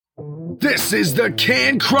This is the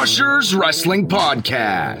Can Crushers Wrestling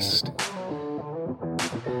Podcast.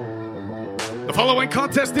 The following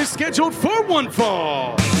contest is scheduled for one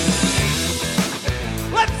fall.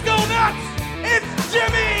 Let's go nuts! It's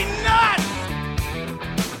Jimmy Nuts!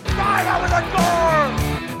 Right out of the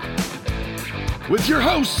door! With your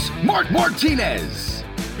hosts, Mark Martinez.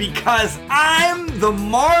 Because I'm the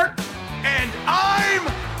Mark, and I'm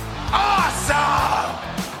awesome!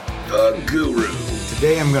 The Guru.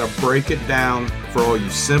 Today I'm going to break it down for all you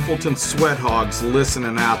simpleton sweat hogs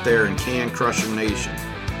listening out there in Can Crusher Nation.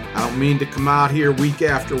 I don't mean to come out here week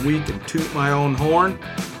after week and toot my own horn,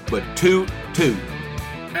 but toot.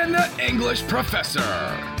 And the English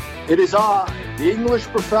Professor. It is I, the English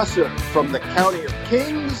Professor from the County of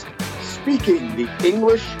Kings, speaking the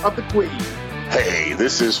English of the Queen. Hey,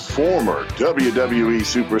 this is former WWE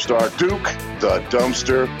superstar Duke, the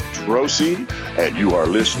Dumpster Drosy, and you are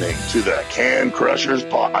listening to the Can Crushers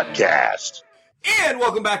Podcast. And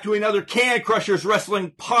welcome back to another Can Crushers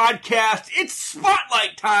Wrestling Podcast. It's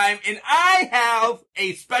Spotlight time, and I have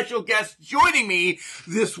a special guest joining me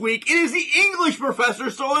this week. It is the English Professor,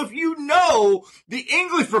 so if you know the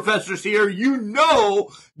English Professor's here, you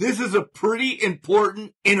know this is a pretty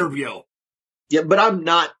important interview. Yeah, but I'm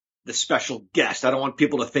not the special guest. I don't want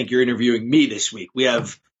people to think you're interviewing me this week. We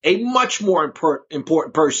have a much more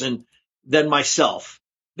important person than myself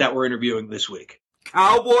that we're interviewing this week.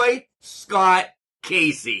 Cowboy Scott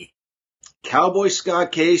Casey. Cowboy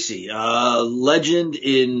Scott Casey, legend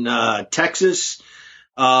in Texas.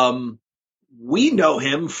 We know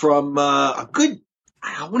him from a good,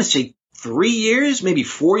 I want to say 3 years, maybe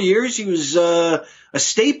 4 years. He was a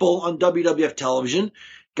staple on WWF television.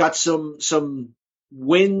 Got some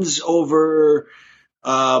wins over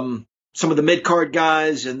some of the mid-card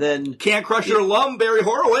guys, and then Can Crusher alum Barry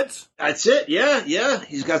Horowitz. That's it, yeah.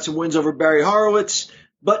 He's got some wins over Barry Horowitz,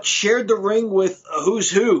 but shared the ring with who's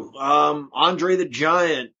who. Andre the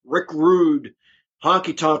Giant, Rick Rude,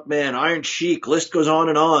 Honky Tonk Man, Iron Sheik, list goes on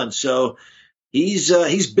and on. So he's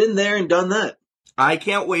been there and done that. I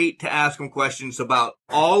can't wait to ask him questions about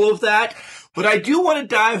all of that, but I do want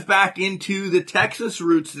to dive back into the Texas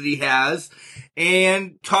roots that he has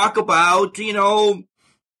and talk about,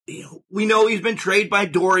 we know he's been trained by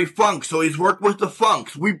Dory Funk, so he's worked with the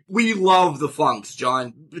Funks. We love the Funks,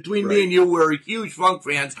 John. Between me and you, we're huge Funk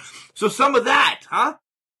fans. So some of that, huh?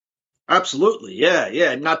 Absolutely,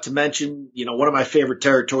 yeah. Not to mention, one of my favorite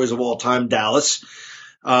territories of all time, Dallas.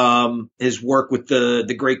 His work with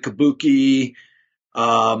the great Kabuki,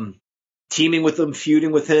 teaming with him,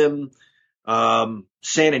 feuding with him.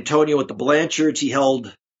 San Antonio with the Blanchards, he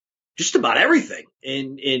held just about everything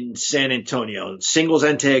in San Antonio, singles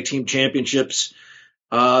and tag team championships.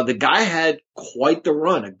 The guy had quite the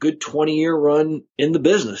run, a good 20-year run in the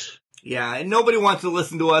business. Yeah, and nobody wants to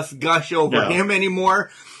listen to us gush over him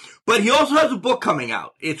anymore. But he also has a book coming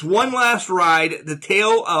out. It's One Last Ride, The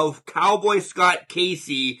Tale of Cowboy Scott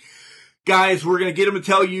Casey. Guys, we're going to get him to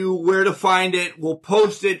tell you where to find it. We'll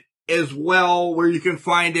post it as well where you can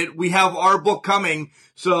find it. We have our book coming,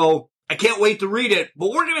 so I can't wait to read it.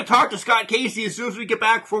 But we're going to talk to Scott Casey as soon as we get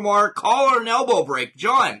back from our collar and elbow break.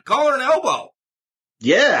 John, collar and elbow.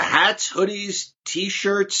 Yeah, hats, hoodies,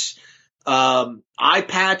 T-shirts, eye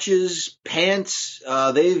patches, pants.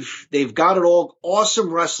 They've got it all.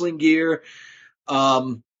 Awesome wrestling gear.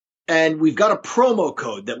 And we've got a promo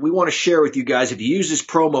code that we want to share with you guys. If you use this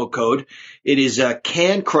promo code, it is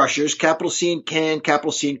Can Crushers, capital C and Can,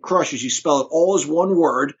 capital C and Crushers. You spell it all as one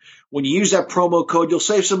word. When you use that promo code, you'll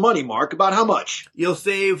save some money, Mark. About how much? You'll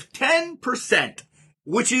save 10%,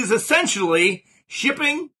 which is essentially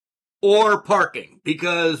shipping or parking,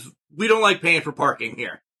 because we don't like paying for parking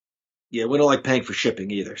here. Yeah, we don't like paying for shipping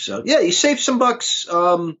either. So, yeah, you save some bucks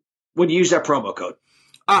when you use that promo code.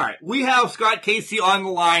 All right, we have Scott Casey on the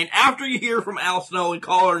line. After you hear from Al Snow and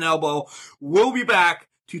Collar and Elbow, we'll be back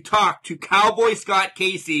to talk to Cowboy Scott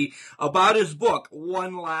Casey about his book,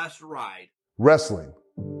 One Last Ride. Wrestling.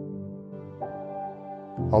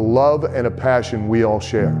 A love and a passion we all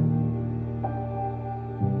share.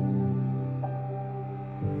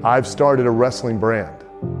 I've started a wrestling brand.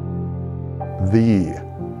 The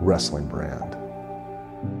wrestling brand.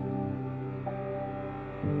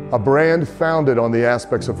 A brand founded on the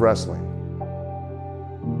aspects of wrestling.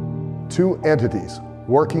 Two entities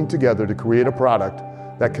working together to create a product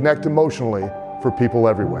that connect emotionally for people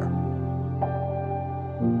everywhere.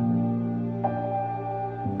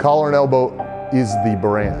 Collar and Elbow is the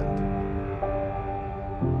brand.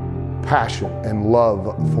 Passion and love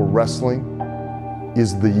for wrestling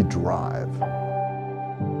is the drive.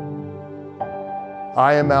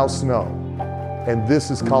 I am Al Snow, and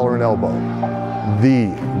this is Collar and Elbow.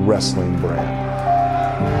 the wrestling brand.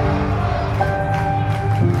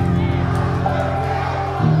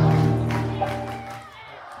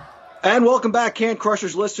 And welcome back, Can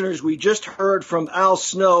Crushers listeners. We just heard from Al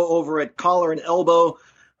Snow over at Collar and Elbow.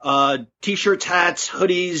 T-shirts, hats,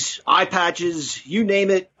 hoodies, eye patches, you name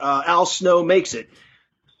it, Al Snow makes it.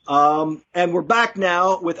 And we're back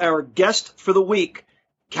now with our guest for the week,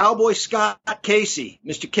 Cowboy Scott Casey.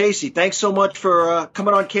 Mr. Casey, thanks so much for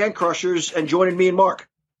coming on Can Crushers and joining me and Mark.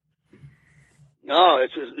 No,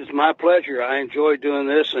 it's my pleasure. I enjoy doing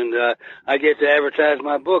this, and I get to advertise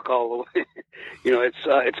my book all the way.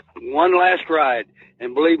 It's one last ride,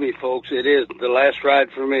 and believe me, folks, it is the last ride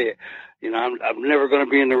for me. I'm never going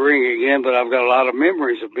to be in the ring again, but I've got a lot of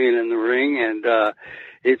memories of being in the ring, and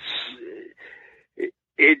it's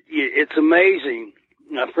amazing.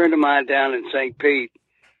 A friend of mine down in St. Pete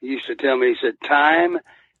used to tell me, he said, time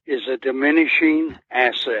is a diminishing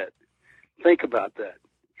asset. Think about that.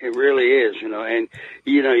 It really is, and,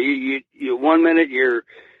 you 1 minute you're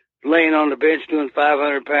laying on the bench doing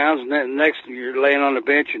 500 pounds, and then the next you're laying on the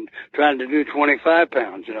bench and trying to do 25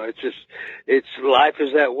 pounds. It's life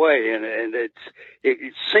is that way. And it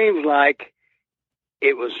seems like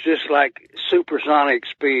it was just like supersonic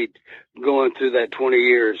speed going through that 20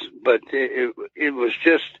 years, but it was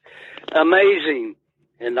just amazing.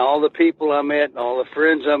 And all the people I met and all the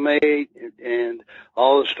friends I made and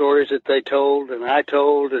all the stories that they told and I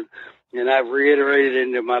told and I've reiterated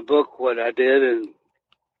into my book what I did. And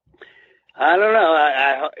I don't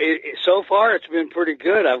know. So far it's been pretty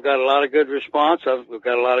good. I've got a lot of good response. I've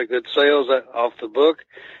got a lot of good sales off the book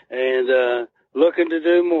and looking to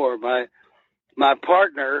do more. My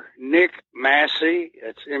partner, Nick Massey,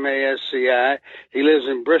 that's M-A-S-C-I, he lives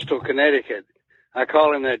in Bristol, Connecticut. I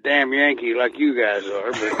call him that damn Yankee like you guys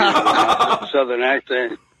are, but not Southern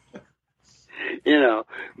accent,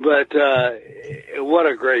 but what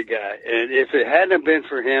a great guy. And if it hadn't been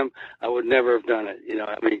for him, I would never have done it.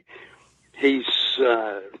 He's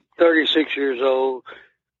 36 years old,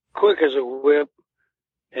 quick as a whip,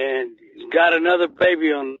 and he's got another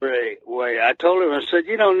baby on the way. I told him, I said,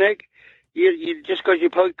 Nick, you just because you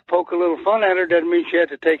poke a little fun at her doesn't mean she had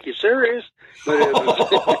to take you serious.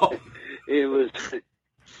 But it was,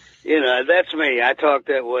 that's me. I talk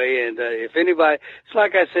that way. And if anybody, it's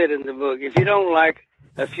like I said in the book, if you don't like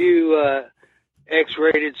a few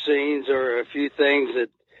X-rated scenes or a few things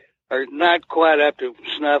that are not quite up to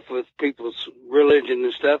snuff with people's religion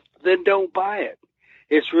and stuff, then don't buy it.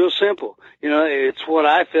 It's real simple. It's what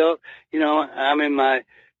I felt. I'm in my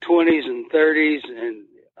 20s and 30s and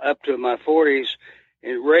up to my 40s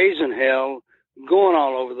and raising hell, going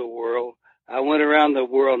all over the world. I went around the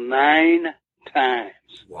world 9 times.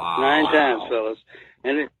 Wow. 9 times, fellas.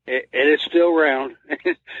 And it's still round.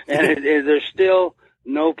 and there's still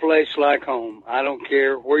no place like home. I don't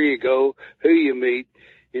care where you go, who you meet.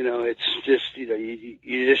 It's just, you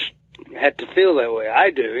just have to feel that way. I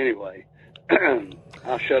do anyway.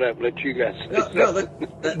 I'll shut up and let you guys. That's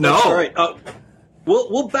all right.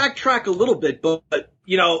 We'll backtrack a little bit, but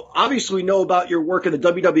obviously we know about your work in the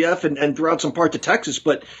WWF and throughout some parts of Texas,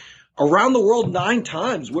 but around the world 9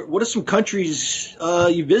 times. What are some countries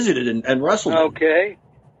you visited and wrestled in? Okay.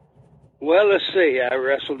 Well, let's see. I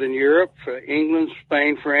wrestled in Europe, England,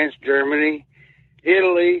 Spain, France, Germany,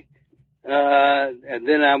 Italy, and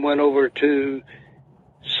then I went over to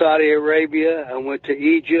Saudi Arabia. I went to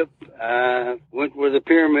Egypt. Went where the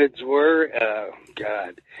pyramids were.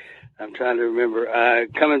 God, I'm trying to remember.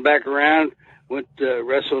 Coming back around,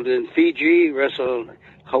 wrestled in Fiji, wrestled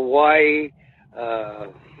Hawaii.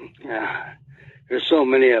 There's so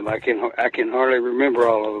many of them. I can hardly remember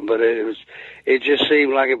all of them, but it just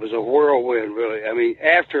seemed like it was a whirlwind, really. I mean,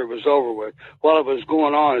 after it was over with, while it was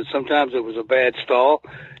going on, and sometimes it was a bad stall,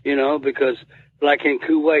 because like in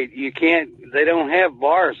Kuwait, they don't have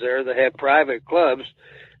bars there. They have private clubs,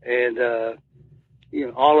 and,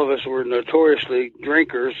 all of us were notoriously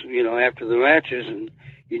drinkers, after the matches, and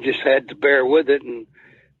you just had to bear with it and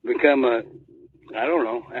become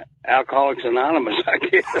Alcoholics Anonymous, I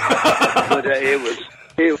guess. But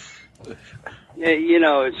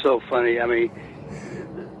it's so funny. I mean,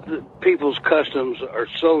 people's customs are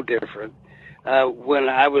so different. When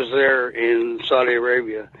I was there in Saudi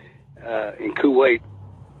Arabia, in Kuwait,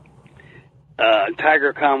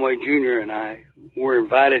 Tiger Conway Jr. and I were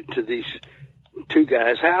invited to these 2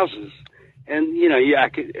 guys' houses. And, I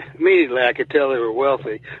could tell they were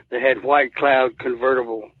wealthy. They had White Cloud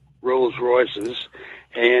convertible Rolls Royces,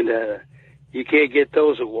 and you can't get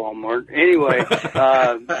those at Walmart. Anyway,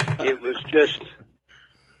 it was just,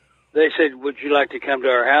 they said, would you like to come to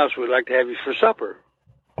our house? We'd like to have you for supper.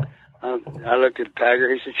 I looked at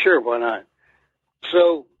Tiger. He said, sure, why not?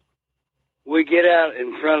 So we get out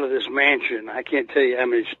in front of this mansion. I can't tell you how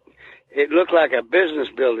many. It looked like a business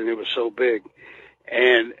building. It was so big.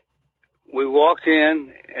 And we walked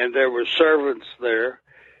in, and there were servants there.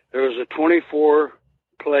 There was a 24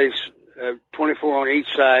 on each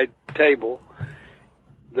side table.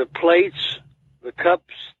 The plates, the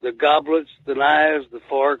cups, the goblets, the knives, the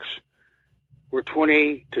forks were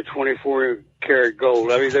 20 to 24 karat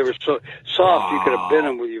gold. I mean, they were so soft you could have bent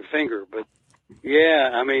them with your finger. But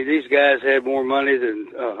yeah, I mean, these guys had more money than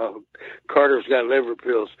Carter's got liver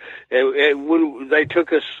pills. And when they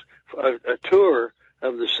took us a tour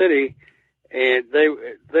of the city, and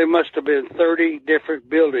they must have been 30 different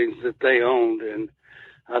buildings that they owned. And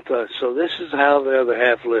I thought, so this is how the other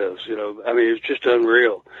half lives, you know. I mean, it's just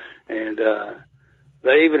unreal. And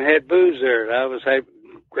they even had booze there, and I was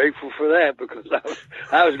grateful for that because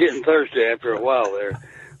I was getting thirsty after a while there.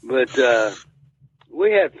 But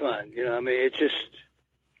we had fun, you know. I mean, it's just,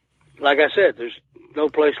 like I said, there's no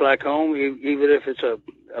place like home, even if it's a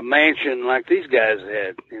mansion like these guys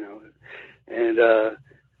had, you know. And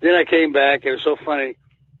then I came back. It was so funny.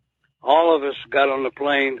 All of us got on the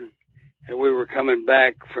plane, and we were coming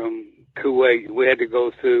back from Kuwait. We had to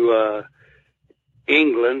go through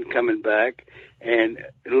England coming back. And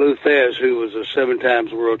Lou Thez, who was a 7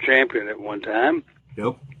 times world champion at one time,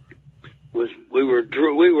 Yep. We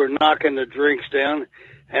were knocking the drinks down,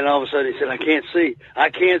 and all of a sudden he said, "I can't see. I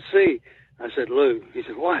can't see." I said, "Lou." He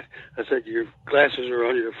said, "What?" I said, "Your glasses are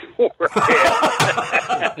on your forehead."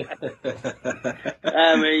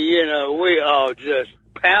 I mean, you know, we all just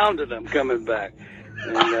pounded them coming back.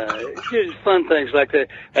 And just fun things like that.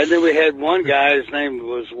 And then we had one guy, his name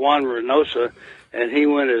was Juan Reynosa, and he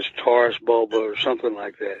went as Taurus Bulba or something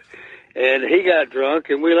like that. And he got drunk,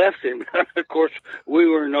 and we left him. Of course, we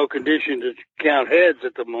were in no condition to count heads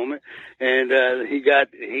at the moment. And he got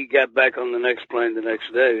back on the next plane the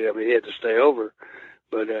next day. I mean, he had to stay over.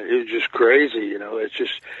 But it was just crazy, you know. It's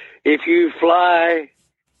just, if you fly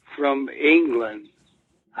from England,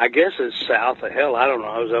 I guess it's south of hell. I don't know.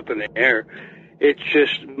 I was up in the air. It's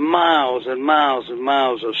just miles and miles and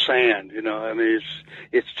miles of sand, you know. I mean,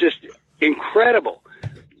 it's just incredible.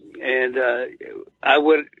 And I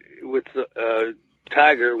went with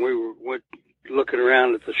Tiger. We went looking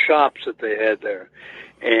around at the shops that they had there,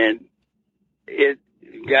 and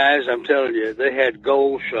guys, I'm telling you, they had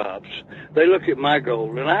gold shops. They looked at my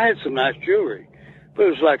gold, and I had some nice jewelry, but it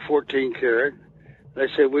was like 14 karat. They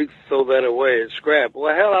said we'd throw that away at scrap.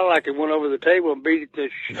 Well, hell, I like it. Went over the table and beat the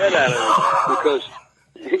shit out of it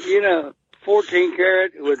because, you know, 14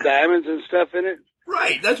 karat with diamonds and stuff in it.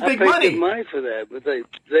 Right, that's big I paid money. good money for that, but they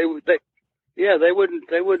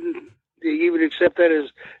wouldn't even accept that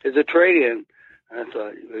as a trade-in. I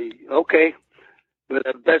thought, okay, but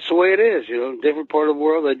that's the way it is. You know, different part of the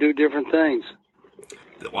world, they do different things.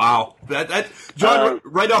 Wow, that John,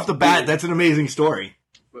 right off the bat, that's an amazing story.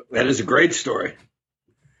 That is a great story.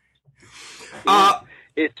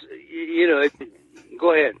 It's, you know,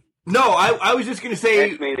 go ahead. No, I was just going to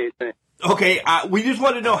say. Ask me anything. Okay, we just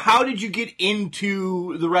want to know, how did you get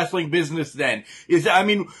into the wrestling business then? I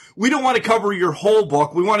mean, we don't want to cover your whole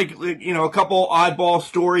book. We want to, you know, a couple oddball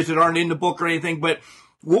stories that aren't in the book or anything, but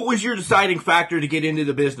what was your deciding factor to get into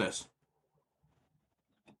the business?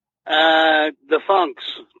 The Funks,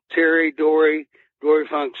 Terry, Dory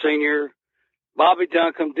Funk Sr., Bobby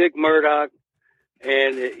Duncombe, Dick Murdoch,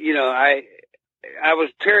 and, you know,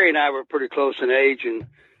 Terry and I were pretty close in age, and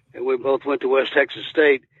we both went to West Texas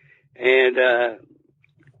State. And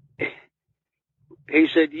he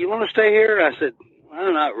said, "You want to stay here?" I said,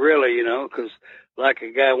 "Well, not really, you know, because like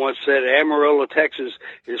a guy once said, Amarillo, Texas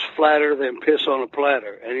is flatter than piss on a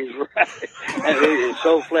platter." And he's right. And it is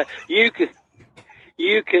so flat. You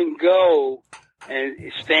can go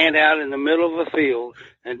and stand out in the middle of a field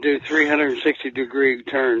and do 360-degree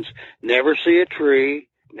turns, never see a tree,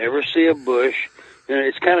 never see a bush. You know,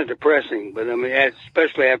 it's kind of depressing, but I mean,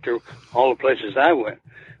 especially after all the places I went.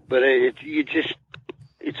 But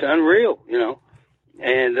it's unreal, you know.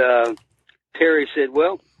 And Terry said,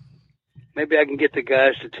 "Well, maybe I can get the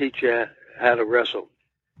guys to teach you how to wrestle."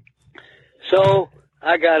 So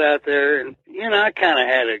I got out there, and, you know, I kind of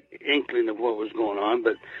had an inkling of what was going on,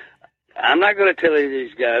 but I'm not going to tell you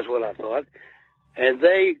these guys what I thought. And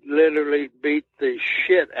they literally beat the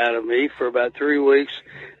shit out of me for about 3 weeks.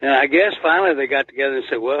 And I guess finally they got together and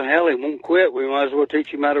said, "Well, hell, he won't quit. We might as well teach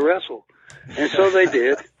him how to wrestle." And so they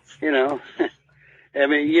did, you know. I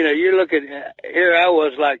mean, you know, you're looking, here I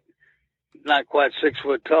was like not quite 6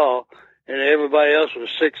 foot tall, and everybody else was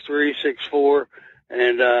 6'3", 6'4",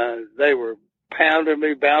 and they were pounding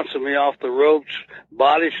me, bouncing me off the ropes,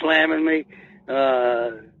 body slamming me.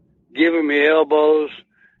 giving me elbows,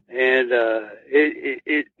 and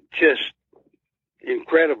it just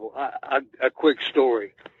incredible. A quick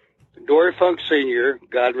story. Dory Funk Sr.,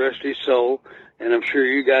 God rest his soul, and I'm sure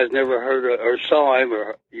you guys never heard of, or saw him,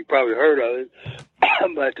 or you probably heard of it,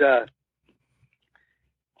 but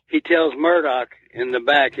he tells Murdoch in the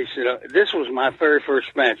back, he said, this was my very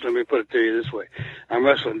first match. Let me put it to you this way. I'm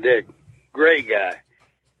wrestling Dick. Great guy.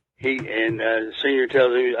 The Senior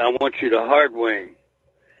tells him, I want you to hard wing.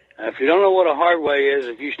 If you don't know what a hard way is,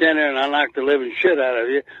 if you stand there and I knock the living shit out of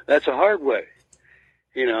you, that's a hard way.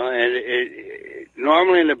 You know, and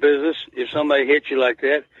normally in the business, if somebody hits you like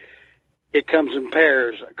that, it comes in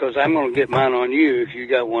pairs, because I'm going to get mine on you if you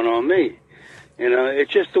got one on me. You know,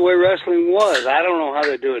 it's just the way wrestling was. I don't know how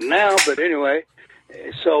they do it now, but anyway,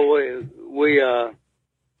 so we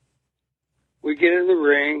get in the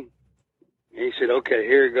ring, and he said, okay,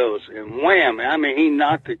 here it goes. And wham, I mean, he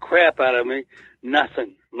knocked the crap out of me.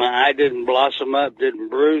 Nothing. My eye didn't blossom up, didn't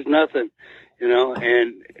bruise, nothing. You know,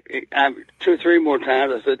 and 2 or 3 more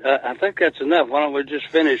times, I said, I think that's enough. Why don't we just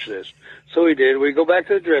finish this? So we did. We go back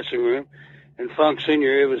to the dressing room, and Funk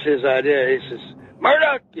Sr., it was his idea. He says,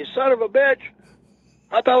 Murdoch, you son of a bitch,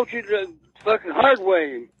 I thought you'd fucking hard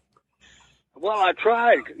way him. Well, I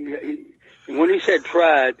tried. And when he said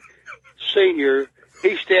tried, Senior,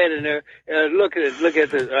 he's standing there, look at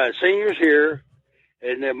the Senior's here,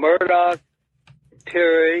 and then Murdoch,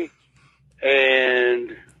 Terry,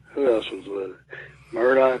 and who else was with it?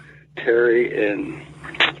 Murdoch, Terry, and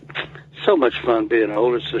so much fun being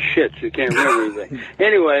old. It's the shit. You can't remember anything.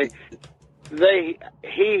 Anyway,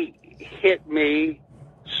 he hit me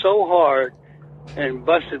so hard and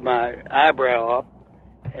busted my eyebrow off,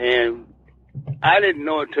 and I didn't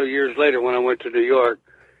know it till years later when I went to New York.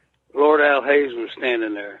 Lord Al Hayes was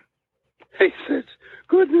standing there. He said,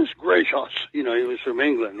 goodness gracious. You know, he was from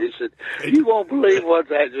England. He said, you won't believe what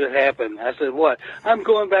that just happened. I said, what? I'm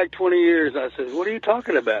going back 20 years. I said, what are you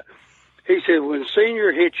talking about? He said, when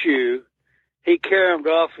Senior hit you, he caromed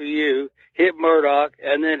off of you, hit Murdoch,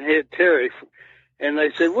 and then hit Terry. And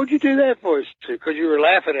they said, what'd you do that for? He said, because you were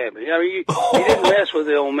laughing at me. I mean, he didn't mess with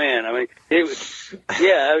the old man. I mean,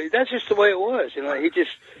 that's just the way it was. You know, you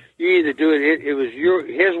either do it, it was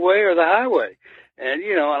his way or the highway. And,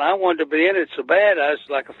 you know, and I wanted to be in it so bad, I was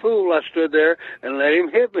like a fool. I stood there and let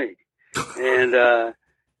him hit me. And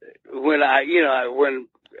when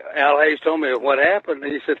Al Hayes told me what happened,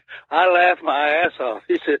 he said, I laughed my ass off.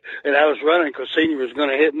 He said, and I was running because Senior was going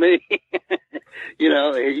to hit me. You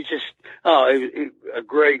know, he was a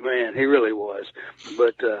great man. He really was.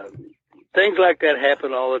 But things like that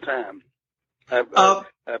happen all the time.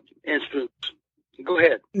 Instance. Go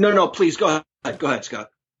ahead. No, please go ahead. Go ahead,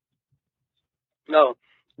 Scott. No,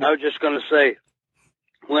 I was just going to say,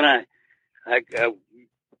 when I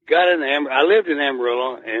got in I lived in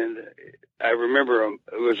Amarillo, and I remember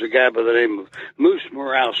it was a guy by the name of Moose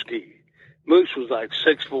Morawski. Moose was like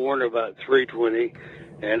 6'4" and about 320,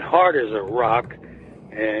 and hard as a rock,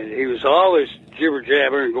 and he was always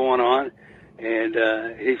jibber-jabbering going on.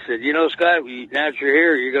 And he said, you know, Scott, now that you're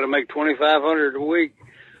here, you're going to make $2,500 a week.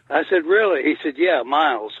 I said, really? He said, yeah,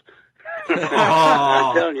 miles.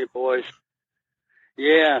 I'm telling you, boys.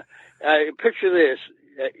 Yeah. Picture this.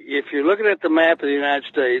 If you're looking at the map of the United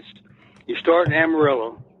States, you start in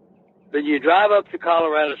Amarillo, then you drive up to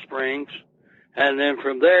Colorado Springs, and then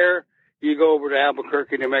from there, you go over to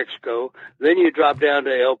Albuquerque, New Mexico, then you drop down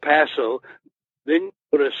to El Paso, then you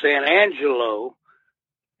go to San Angelo,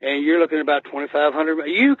 and you're looking at about 2,500.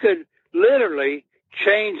 You could literally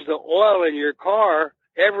change the oil in your car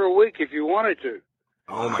every week if you wanted to.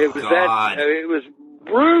 Oh, my God. It was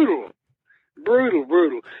brutal.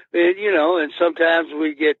 And, you know, and sometimes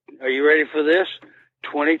we get, are you ready for this?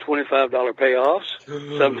 $20, $25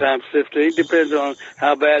 payoffs, sometimes 15, depends on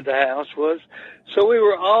how bad the house was. So we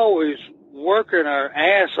were always working our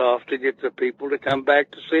ass off to get the people to come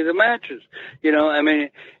back to see the matches. You know, I mean,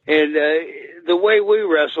 and the way we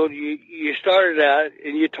wrestled, you started out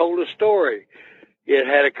and you told a story. It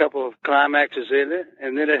had a couple of climaxes in it,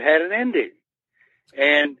 and then it had an ending.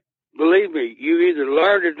 And believe me, you either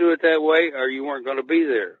learned to do it that way or you weren't going to be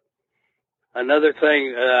there. Another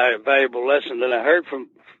thing, a valuable lesson that I heard from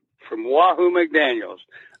Wahoo McDaniels.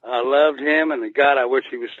 I loved him, and God, I wish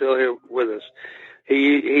he was still here with us. He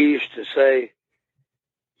used to say,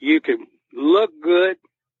 you can look good,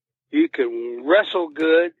 you can wrestle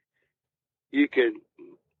good, you can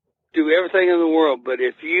do everything in the world, but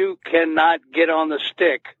if you cannot get on the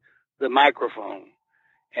stick, the microphone,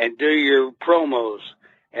 and do your promos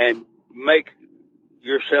and make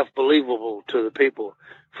yourself believable to the people,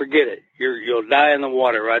 forget it. You'll die in the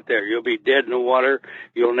water right there. You'll be dead in the water.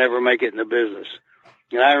 You'll never make it in the business.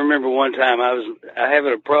 And I remember one time I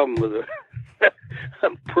having a problem with a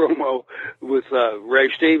promo with Ray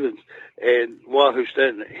Stevens, and Wahoo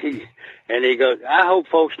stood, and he goes, I hope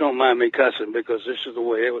folks don't mind me cussing because this is the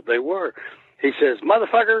way they were. He says,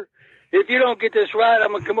 motherfucker, if you don't get this right,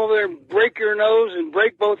 I'm going to come over there and break your nose and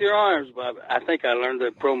break both your arms. But I think I learned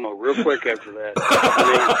that promo real quick after that.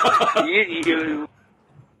 I mean,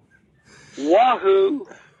 Wahoo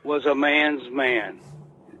was a man's man.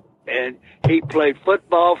 And he played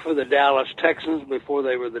football for the Dallas Texans before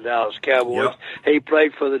they were the Dallas Cowboys. Yep. He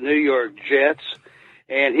played for the New York Jets.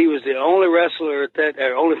 And he was the only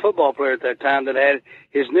only football player at that time that had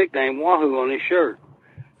his nickname Wahoo on his shirt.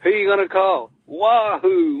 Who are you going to call?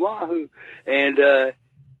 Wahoo, Wahoo. And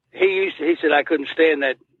he said I couldn't stand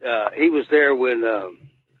that. He was there when,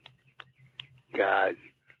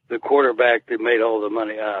 the quarterback that made all the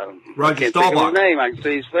money. Roger Staubach. His name. I can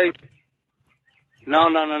see his face. No.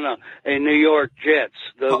 In New York Jets,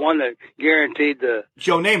 the one that guaranteed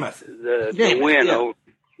Joe Namath. The win.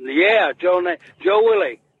 Yeah, Joe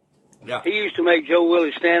Willie. Yeah. He used to make Joe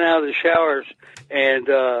Willie stand out of the showers and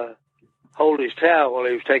hold his towel while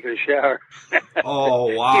he was taking a shower.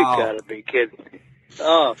 Oh, wow. You gotta be kidding me.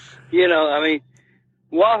 Oh, I mean,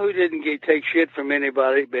 Wahoo didn't take shit from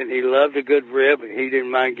anybody, but he loved a good rib, and he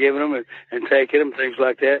didn't mind giving them and taking them, things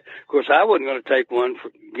like that. Of course, I wasn't going to take one for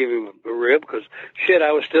give him a rib because, shit,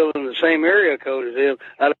 I was still in the same area code as him.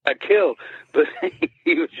 I got killed. But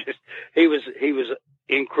he was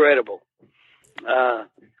incredible.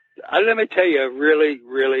 Let me tell you a really,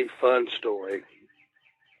 really fun story.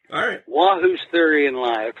 All right. Wahoo's theory in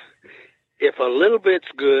life, if a little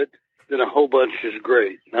bit's good, then a whole bunch is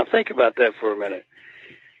great. Now think about that for a minute.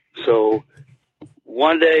 So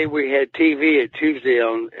one day we had TV at Tuesday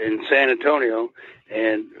in San Antonio,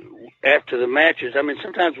 and after the matches, I mean,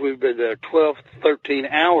 sometimes we've been there 12, 13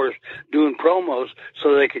 hours doing promos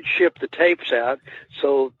so they could ship the tapes out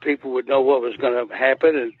so people would know what was going to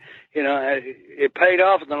happen. And, it paid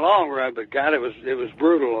off in the long run, but God, it was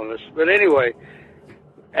brutal on us. But anyway,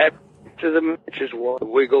 after the matches,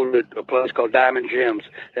 we go to a place called Diamond Gems.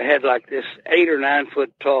 They had like this 8 or 9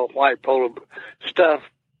 foot tall white stuffed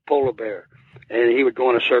polar bear. And he would go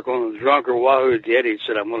in a circle, and the drunker Wahoo did. He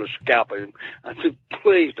said, I'm going to scalp him. I said,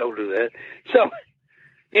 please don't do that. So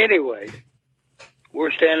anyway,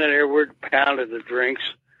 we're standing there, we're pounding the drinks,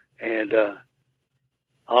 and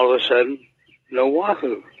all of a sudden, no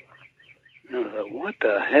Wahoo. And I thought, what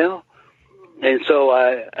the hell? And so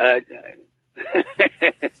I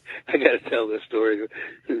got to tell this story.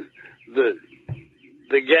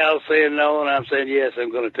 The gal saying no, and I'm saying yes,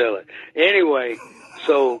 I'm going to tell it. Anyway,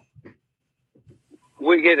 so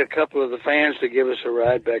we get a couple of the fans to give us a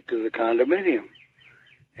ride back to the condominium.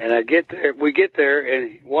 And we get there,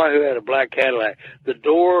 and Wahoo had a black Cadillac. The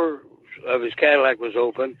door of his Cadillac was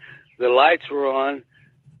open, the lights were on,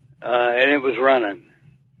 and it was running.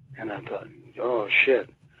 And I thought, oh, shit.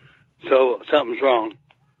 So something's wrong.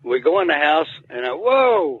 We go in the house, and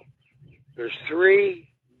whoa, there's 3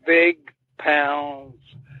 big pounds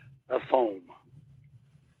of foam.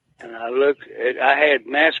 And I had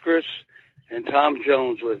Mascaris and Tom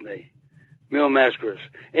Jones with me, Mil Mascaris.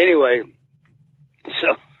 Anyway,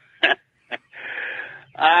 so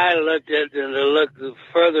I looked at, and the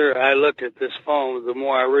further I looked at this foam, the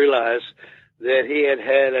more I realized that he had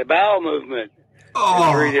a bowel movement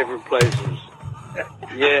in 3 different places.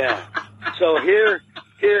 Yeah. So here's,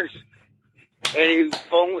 and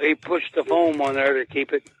he pushed the foam on there to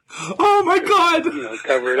keep it. Oh my God!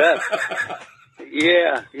 Cover it up.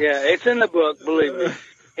 Yeah, it's in the book, believe me.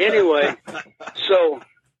 Anyway, so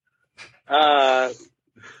I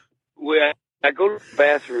go to the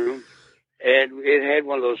bathroom, and it had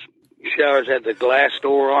one of those showers had the glass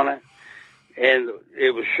door on it, and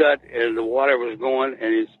it was shut, and the water was going,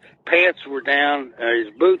 and his pants were down,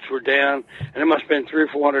 his boots were down, and it must have been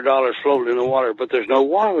 $300 or $400 floating in the water, but there's no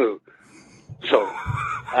Wahoo. So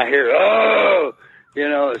I hear, oh,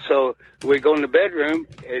 so we go in the bedroom,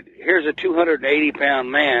 and here's a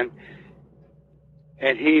 280-pound man,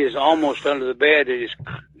 and he is almost under the bed, and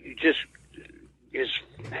his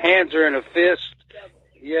hands are in a fist.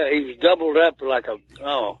 Yeah, he's doubled up like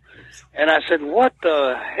and I said, what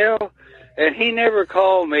the hell? And he never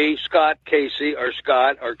called me Scott Casey or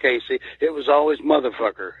Scott or Casey. It was always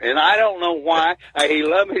motherfucker. And I don't know why. He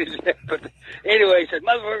loved me to death. But anyway, he said,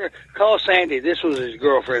 motherfucker, call Sandy. This was his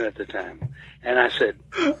girlfriend at the time. And I said,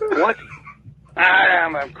 what?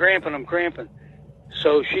 I'm cramping.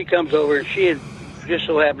 So she comes over, and she had just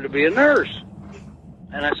so happened to be a nurse.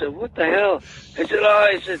 And I said, what the hell? He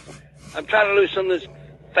said, I'm trying to lose some of this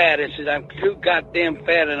fat. He said, I'm too goddamn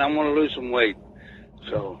fat, and I want to lose some weight.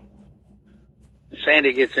 So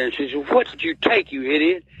Sandy gets in. She said, "What did you take, you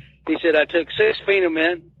idiot?" He said, "I took 6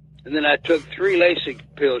 Phenomen, and then I took 3 Lasix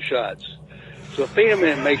pill shots." So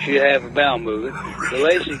Phenomen makes you have a bowel movement. The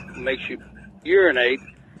Lasix makes you urinate.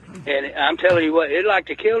 And I'm telling you what, it like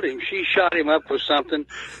to killed him. She shot him up with something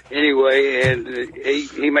anyway, and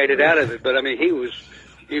he made it out of it. But I mean, he was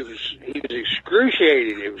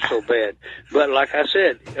excruciating. It was so bad. But like I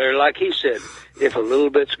said, or like he said, if a little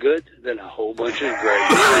bit's good, then a whole bunch is great.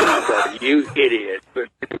 But you idiot.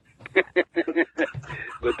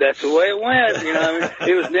 But that's the way it went. You know, I mean,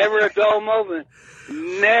 it was never a dull moment.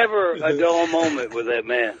 Never a dull moment with that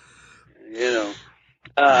man. You know.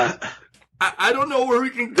 I don't know where we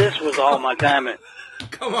can. This was all my time.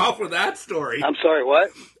 Come off with that story. I'm sorry, what?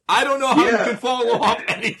 I don't know how you can follow up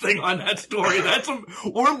anything on that story.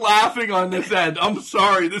 We're laughing on this end. I'm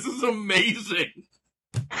sorry. This is amazing.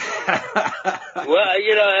 Well,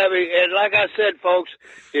 you know, I mean, and like I said, folks,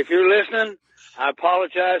 if you're listening, I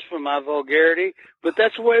apologize for my vulgarity, but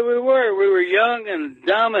that's the way we were. We were young and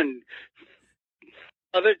dumb and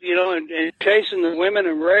of it, you know, and chasing the women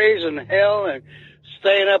and raising hell and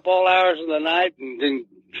staying up all hours of the night and then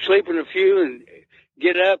sleeping a few and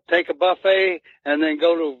get up, take a buffet, and then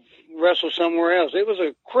go to wrestle somewhere else. It was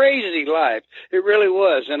a crazy life. It really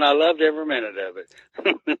was, and I loved every minute of it.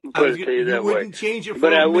 Put it to you that way. Change it for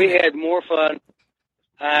but we had more fun.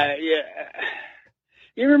 Yeah.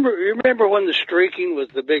 You remember when the streaking was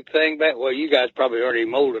the big thing back? Well, you guys probably aren't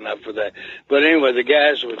even old enough for that. But anyway, the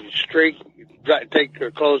guys would streak, take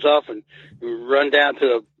their clothes off, and run down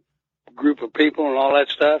to a group of people and all that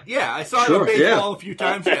stuff. Yeah, I saw it on baseball a few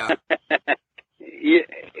times. Yeah.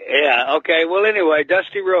 Yeah. Okay. Well, anyway,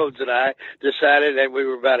 Dusty Rhodes and I decided that we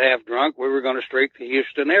were about half drunk. We were going to streak the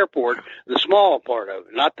Houston airport, the small part of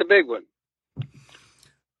it, not the big one.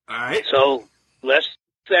 All right. So let's.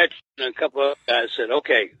 A couple of guys said,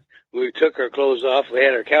 okay, we took our clothes off. We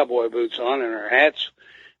had our cowboy boots on and our hats,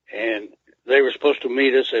 and they were supposed to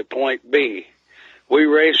meet us at point B. We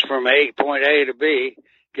raced from point A to B.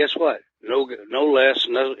 Guess what? No less.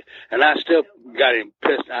 And I still got him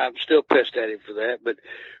pissed. I'm still pissed at him for that. But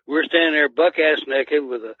we're standing there buck-ass naked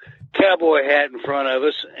with a cowboy hat in front of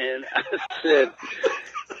us, and I said,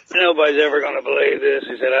 nobody's ever going to believe this.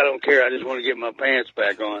 He said, I don't care. I just want to get my pants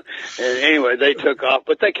back on. And anyway, they took off,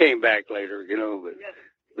 but they came back later, you know.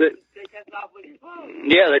 But they took off with your clothes.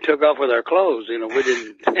 Yeah, they took off with our clothes. You know, we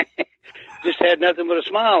didn't, just had nothing but a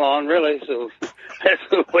smile on, really. So that's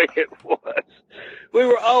the way it was. We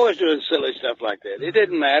were always doing silly stuff like that. It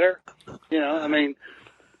didn't matter, you know, I mean,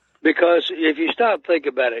 because if you stop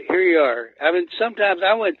thinking about it, here you are. I mean, sometimes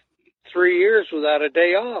I went 3 years without a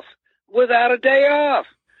day off.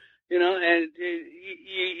 You know, and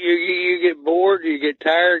you get bored, you get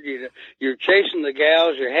tired, you're chasing the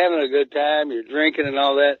gals, you're having a good time, you're drinking and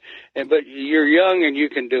all that, but you're young and you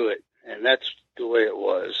can do it, and that's the way it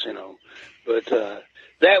was, you know. But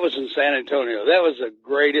that was in San Antonio. That was the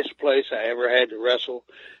greatest place I ever had to wrestle.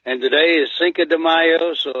 And today is Cinco de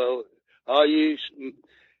Mayo, so all you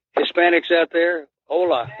Hispanics out there,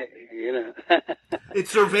 hola, you know.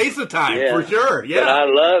 It's cerveza time, yeah. For sure, yeah. But I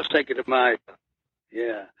love Cinco de Mayo,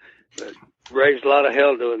 yeah. But raised a lot of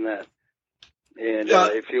hell doing that. And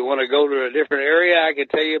if you want to go to a different area, I can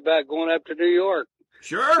tell you about going up to New York.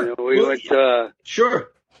 Sure. You know, we went.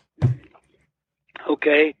 Sure.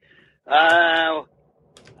 Okay. Pat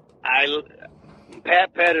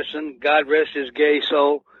Patterson, God rest his gay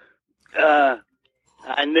soul. I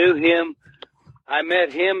knew him. I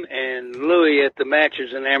met him and Louis at the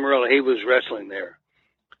matches in Amarillo. He was wrestling there.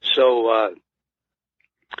 So,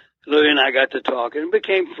 Louis and I got to talk and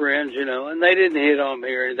became friends, you know, and they didn't hit on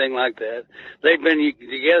me or anything like that. They'd been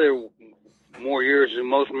together more years than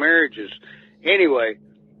most marriages. Anyway,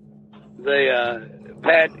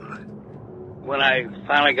 Pat, when I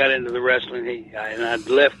finally got into the wrestling, and I'd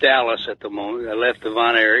left Dallas at the moment. I left the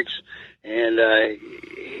Von Erichs, and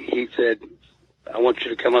he said, I want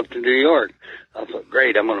you to come up to New York. I thought,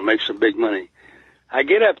 great, I'm going to make some big money. I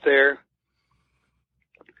get up there.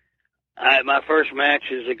 My first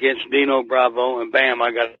match is against Dino Bravo, and bam,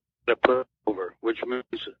 I got to put over, which means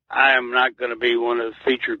I am not going to be one of the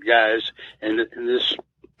featured guys in this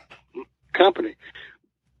company.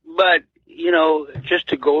 But, you know, just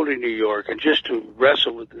to go to New York and just to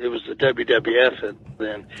wrestle with, it was the WWF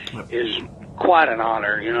then, is quite an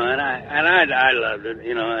honor, you know, and I loved it,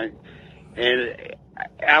 you know, and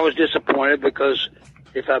I was disappointed because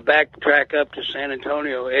if I backtrack up to San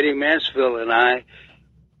Antonio, Eddie Mansfield and I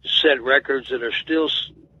set records that are still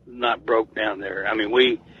not broke down there. I mean,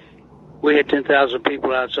 we had 10,000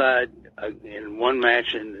 people outside in one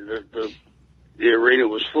match, and the arena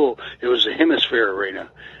was full. It was a Hemisphere arena,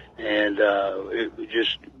 And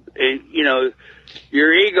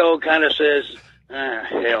your ego kind of says,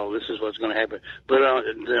 hell, this is what's going to happen. But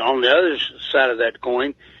on the other side of that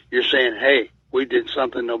coin, you're saying, hey, we did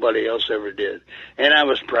something nobody else ever did. And I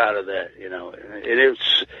was proud of that, And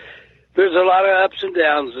there's a lot of ups and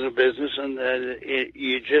downs in the business, and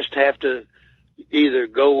you just have to either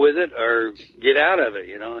go with it or get out of it,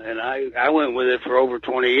 And I went with it for over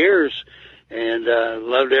 20 years and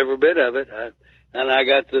loved every bit of it. And I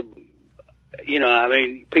got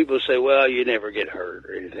people say, well, you never get hurt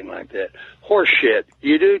or anything like that. Horse shit.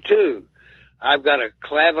 You do too. I've got a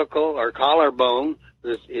clavicle or collarbone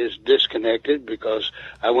that is disconnected because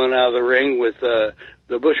I went out of the ring with the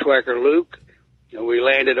bushwhacker Luke, and we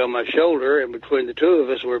landed on my shoulder, and between the two of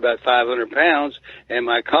us, we're about 500 pounds, and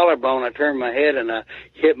my collarbone, I turned my head and I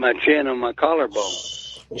hit my chin on my collarbone.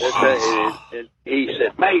 And he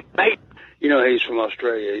said, mate, he's from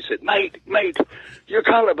Australia. He said, mate, your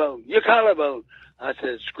collarbone. I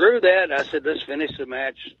said, screw that. I said, let's finish the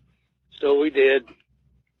match. So we did.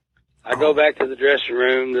 I go back to the dressing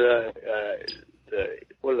room,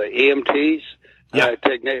 what are they, EMTs? Yeah.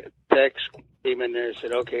 Techs came in there and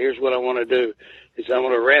said, okay, here's what I want to do. Is I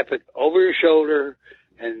want to wrap it over your shoulder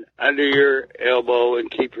and under your elbow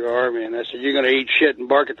and keep your arm in. I said, you're going to eat shit and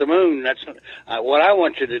bark at the moon. That's what I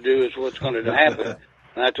want you to do is what's going to happen.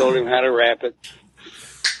 And I told him how to wrap it.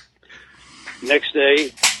 Next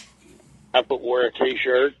day, I wore a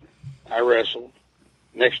T-shirt. I wrestled.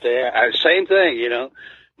 Next day, same thing,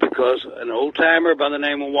 because an old-timer by the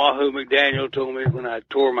name of Wahoo McDaniel told me when I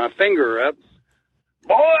tore my finger up,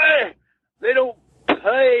 boy, they don't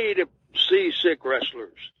pay to see sick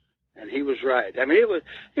wrestlers. And he was right. I mean,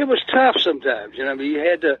 it was tough sometimes, you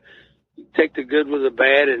had to take the good with the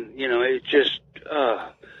bad, and, it just,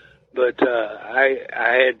 but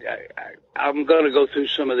I'm going to go through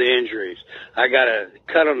some of the injuries. I got a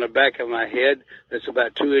cut on the back of my head that's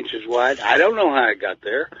about 2 inches wide. I don't know how I got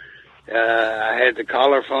there. I had the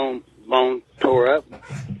collarbone tore up.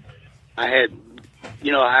 I had,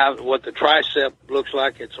 what the tricep looks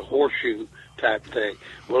like. It's a horseshoe type thing.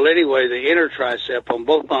 Well, anyway, the inner tricep on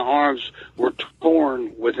both my arms were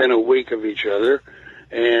torn within a week of each other.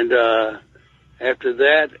 And after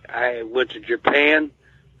that, I went to Japan.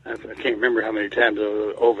 I can't remember how many times I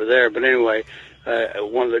was over there, but anyway,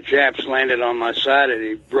 one of the Japs landed on my side and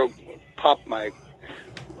he popped my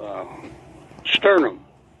sternum.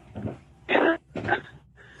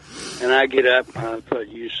 And I get up, and I thought,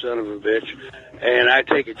 you son of a bitch. And I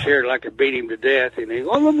take a chair like I beat him to death. And he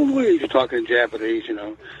he's talking Japanese,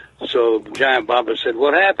 So Giant Baba said,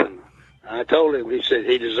 what happened? I told him. He said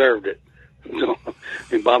he deserved it. So,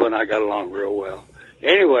 and Baba and I got along real well.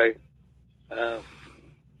 Anyway,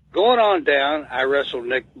 going on down, I wrestled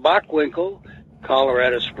Nick Bockwinkel,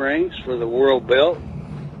 Colorado Springs, for the world belt.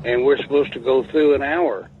 And we're supposed to go through an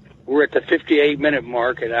hour. We're at the 58-minute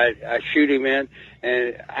mark, and I shoot him in,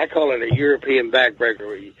 and I call it a European backbreaker.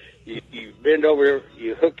 Where you bend over,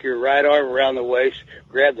 you hook your right arm around the waist,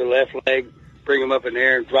 grab the left leg, bring him up in the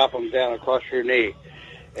air, and drop him down across your knee.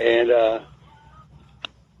 And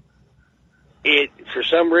for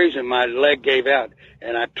some reason, my leg gave out,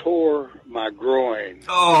 and I tore my groin.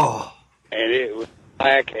 Oh. And it was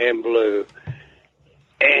black and blue.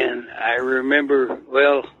 And I remember,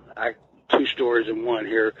 two stories in one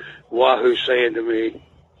here. Wahoo saying to me,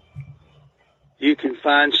 you can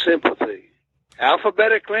find sympathy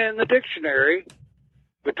alphabetically in the dictionary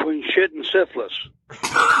between shit and syphilis.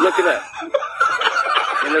 Look it up.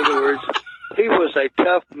 In other words, he was a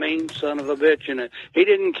tough, mean son of a bitch, and he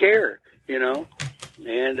didn't care,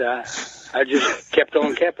 And I just kept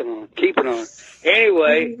on keeping on.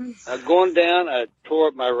 Anyway, going down, I tore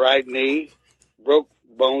up my right knee, broke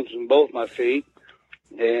bones in both my feet,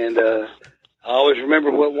 and I always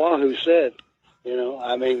remember what Wahoo said.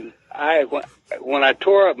 When I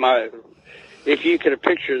tore up if you could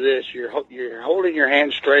picture this, you're holding your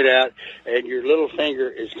hand straight out, and your little finger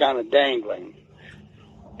is kind of dangling.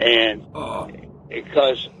 And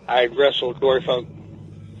because I wrestled Dory Funk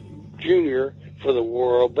Jr. for the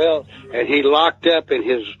world belt, and he locked up, and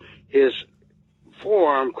his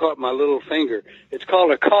forearm caught my little finger. It's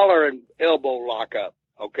called a collar and elbow lockup,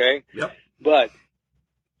 okay? Yep. But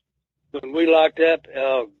when we locked up,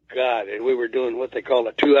 oh, God, and we were doing what they call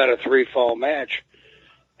a 2 out of 3 fall match.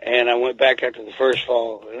 And I went back after the first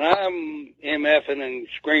fall, and I'm MFing and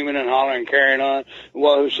screaming and hollering and carrying on.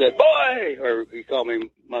 Wahoo said, boy, or he called me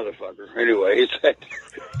motherfucker. Anyway,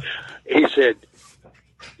 he said,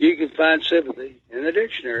 you can find sympathy in the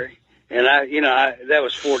dictionary. And that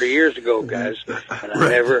was 40 years ago, guys, and I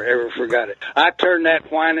never, ever forgot it. I turned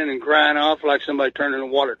that whining and crying off like somebody turning a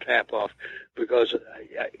water tap off. because,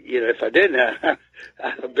 if I didn't,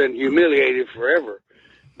 I've been humiliated forever.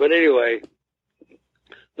 But anyway,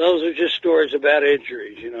 those are just stories about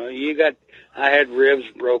injuries. I had ribs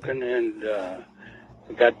broken and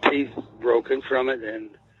got teeth broken from it, and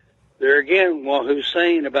there again, what who's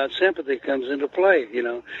saying about sympathy comes into play.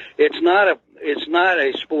 It's not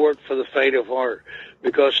a sport for the faint of heart,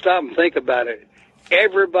 because stop and think about it.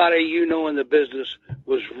 Everybody in the business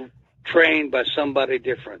was trained by somebody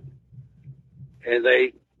different, and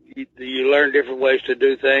you learn different ways to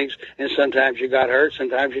do things, and sometimes you got hurt,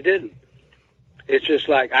 sometimes you didn't. It's just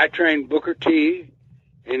like I trained Booker T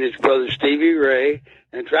and his brother Stevie Ray,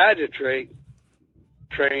 and tried to train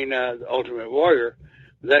the Ultimate Warrior.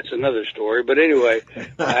 That's another story. But anyway,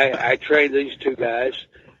 I trained these two guys,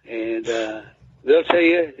 and they'll tell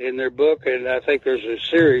you in their book, and I think there's a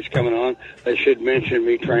series coming on that should mention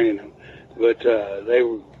me training them. But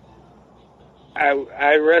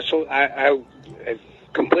I wrestled. I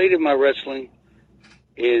completed my wrestling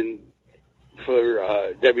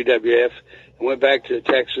for WWF, and went back to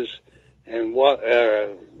Texas, and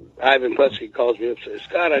Ivan Putski calls me up and says,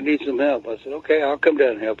 "Scott, I need some help." I said, "Okay, I'll come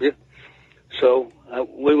down and help you." So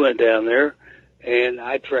we went down there, and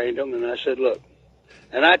I trained them, and I said, "Look,"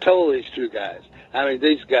 and I told these two guys,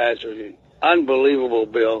 these guys are unbelievable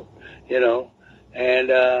build,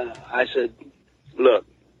 and I said, "Look,"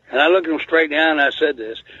 and I looked them straight down, and I said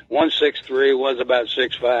this, one's 6'3", one's about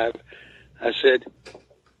 6'5". I said,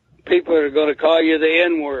 "People are going to call you the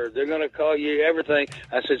N-word. They're going to call you everything."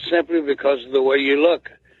 I said, "Simply because of the way you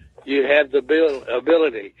look. You have the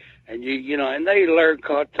ability." And and they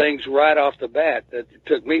caught things right off the bat that it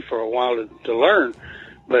took me for a while to learn.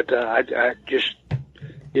 But I just,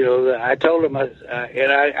 I told them,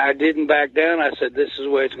 and I didn't back down. I said, "This is the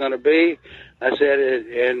way it's going to be." I said,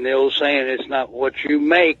 and the old saying, it's not what you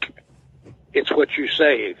make, it's what you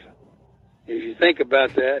save. If you think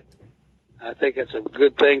about that, I think it's a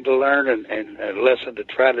good thing to learn and a lesson to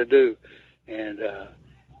try to do. And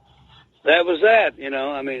that was that.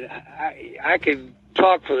 I could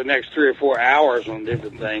talk for the next 3 or 4 hours on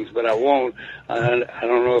different things, but I won't. I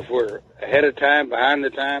don't know if we're ahead of time, behind the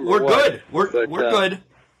time. We're good. We're good.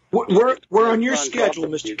 We're on your schedule,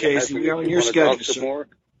 Mr. Casey. We're on your schedule, sir. More?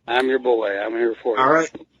 I'm your boy. I'm here for you. All right.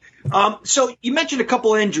 So you mentioned a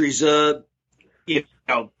couple of injuries. A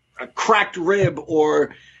cracked rib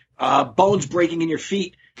or bones breaking in your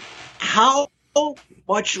feet. How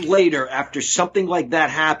much later, after something like that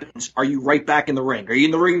happens, are you right back in the ring? Are you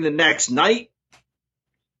in the ring the next night?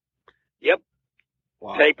 Yep.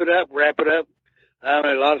 Wow. Tape it up, wrap it up. A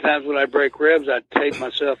lot of times when I break ribs, I tape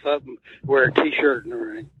myself up and wear a T-shirt in the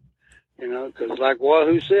ring. Because like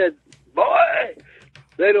Wahoo said, boy,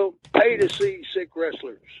 they don't pay to see sick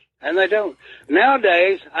wrestlers. And they don't.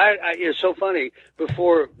 Nowadays, it's so funny.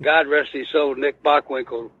 Before, God rest his soul, Nick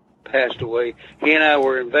Bockwinkel passed away, he and I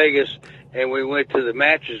were in Vegas, and we went to the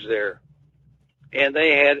matches there. And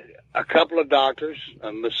they had a couple of doctors,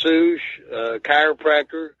 a masseuse, a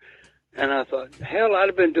chiropractor, and I thought, hell, I'd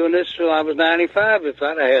have been doing this till I was 95 if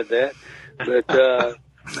I'd have had that. But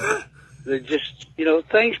they just,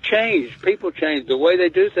 things change. People change. The way they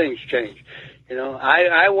do things change.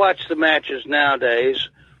 I watch the matches nowadays,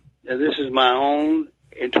 and this is my own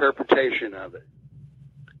interpretation of it.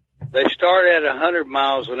 They start at 100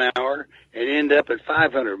 miles an hour and end up at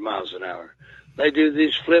 500 miles an hour. They do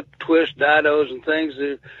these flip, twist, didos and things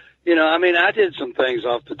that, I did some things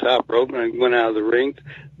off the top rope and I went out of the ring,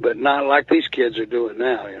 but not like these kids are doing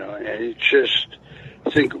now, and it's just,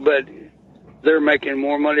 but they're making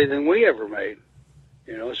more money than we ever made,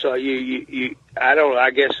 so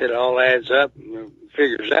I guess it all adds up and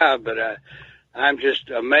figures out, but I'm just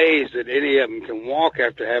amazed that any of them can walk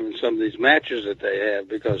after having some of these matches that they have,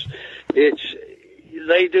 because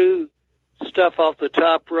they do stuff off the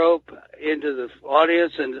top rope into the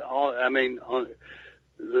audience and all.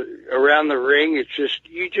 Around the ring, to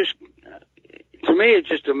me, it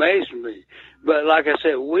just amazed me. But like I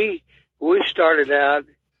said, we started out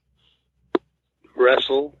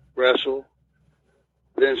wrestle,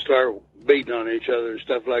 then start beating on each other and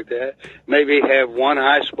stuff like that. Maybe have one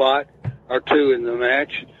high spot or two in the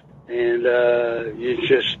match, and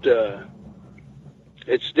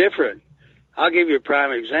it's different. I'll give you a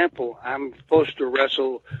prime example. I'm supposed to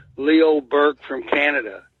wrestle Leo Burke from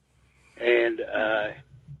Canada, and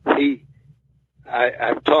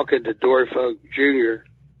I'm talking to Dory Folk Jr.,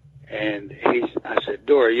 and I said,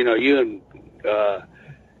 Dory, you and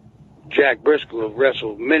Jack Briscoe have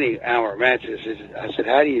wrestled many hour matches. I said,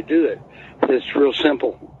 how do you do it? It's real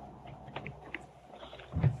simple.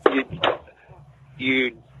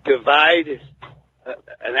 You divide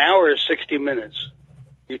an hour is 60 minutes.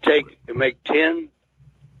 you make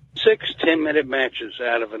 10-minute matches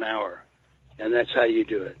out of an hour, and that's how you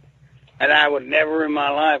do it. And I would never in my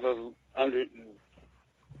life have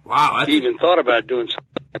even thought about doing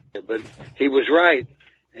something like that, but he was right.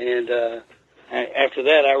 And after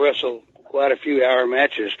that, I wrestled quite a few hour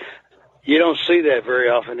matches. You don't see that very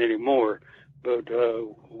often anymore, but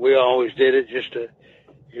we always did it just to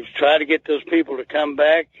try to get those people to come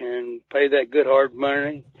back and pay that good hard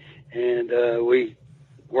money. And we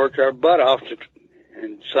worked our butt off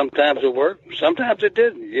and sometimes it worked, sometimes it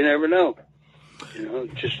didn't. You never know.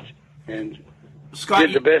 Scott,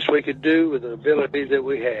 did the best we could do with the ability that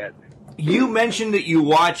we had. You mentioned that you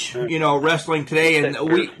watch, wrestling today, and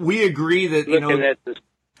we agree that, looking at the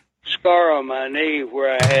scar on my knee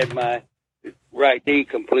where I had my right knee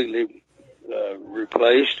completely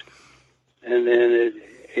replaced, and then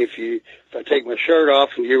if I take my shirt off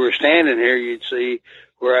and you were standing here, you'd see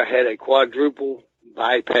where I had a quadruple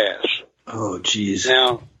bypass. Oh, geez.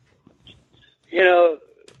 Now,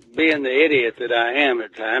 being the idiot that I am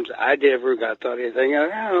at times, I never thought anything. I'm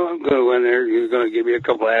going to go in there. You're going to give me a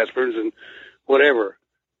couple of aspirins and whatever.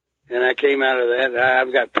 And I came out of that.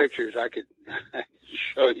 I've got pictures I could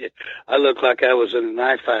show you. I looked like I was in a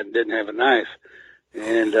knife fight and didn't have a knife.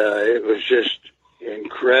 And it was just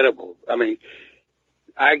incredible. I mean,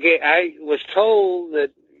 I was told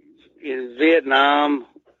that in Vietnam,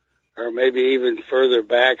 or maybe even further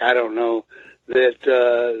back, I don't know, that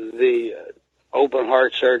the open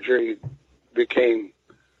heart surgery became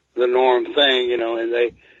the norm thing, and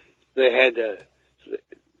they had to,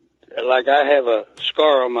 like I have a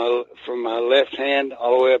scar on from my left hand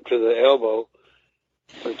all the way up to the elbow,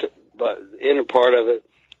 but the inner part of it,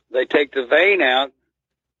 they take the vein out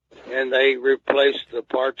and they replace the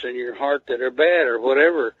parts in your heart that are bad or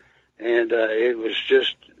whatever. And it was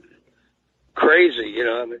just crazy,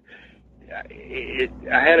 I mean,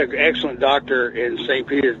 I had an excellent doctor in St.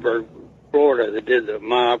 Petersburg, Florida, that did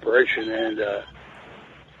my operation, and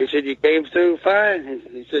he said, "You came through fine."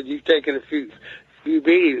 He said, "You've taken a few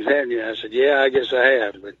beatings, haven't you?" I said, "Yeah, I guess I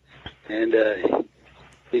have." And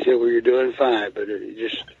he said, "Well, you're doing fine." But it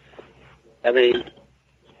just, I mean,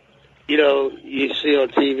 you see on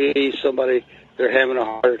TV somebody, they're having a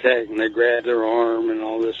heart attack and they grab their arm and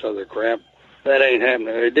all this other crap. That ain't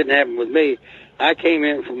happening. It didn't happen with me. I came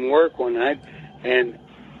in from work one night and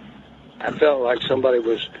I felt like somebody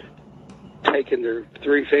was taking their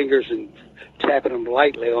three fingers and tapping them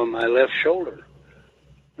lightly on my left shoulder.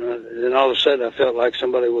 Then all of a sudden I felt like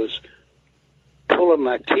somebody was pulling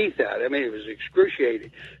my teeth out. I mean, it was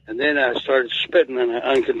excruciating. And then I started spitting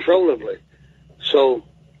uncontrollably. So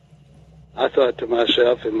I thought to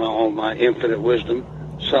myself, in all my infinite wisdom,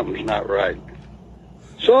 something's not right.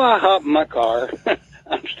 So I hop in my car.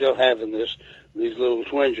 I'm still having these little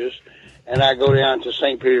twinges, and I go down to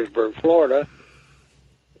St. Petersburg, Florida,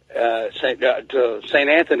 to St.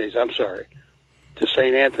 Anthony's. I'm sorry, to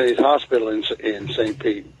St. Anthony's Hospital in St.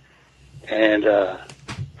 Pete, and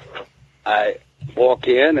I walk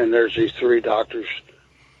in, and there's these three doctors.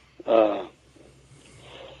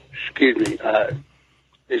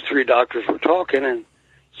 These three doctors were talking, and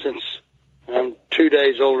since I'm 2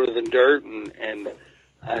 days older than dirt, and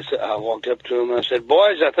I walked up to them and I said,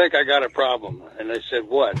 "Boys, I think I got a problem." And they said,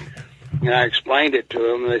 "What?" And I explained it to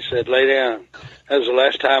them, and they said, "Lay down." That was the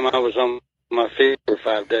last time I was on my feet for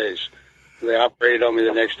 5 days. They operated on me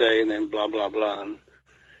the next day, and then blah, blah, blah.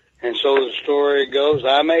 And so the story goes,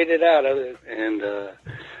 I made it out of it, and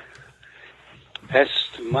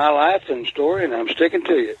that's my life and story, and I'm sticking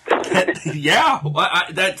to you. Yeah,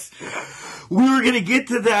 we were going to get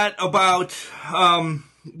to that about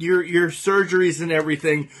your surgeries and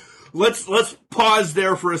everything. Let's pause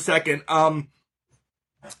there for a second and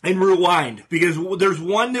rewind, because there's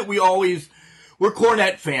one that we're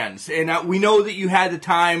Cornette fans, and we know that you had the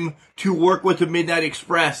time to work with the Midnight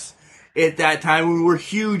Express at that time. We were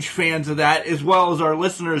huge fans of that, as well as our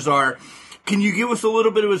listeners are. Can you give us a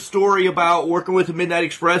little bit of a story about working with the Midnight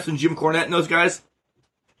Express and Jim Cornette and those guys?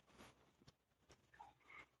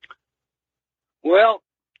 Well,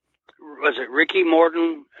 was it Ricky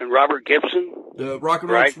Morton and Robert Gibson? The Rock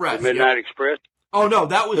and Roll Express. The Midnight Express. Oh, no,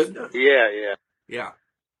 that was... Yeah.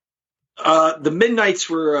 The Midnights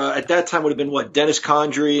were, at that time, would have been, what, Dennis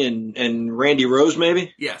Condrey and Randy Rose,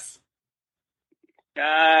 maybe? Yes.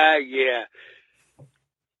 Yeah.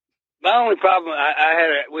 My only problem,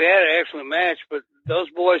 we had an excellent match, but those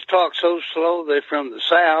boys talk so slow. They're from the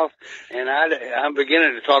South, and I'm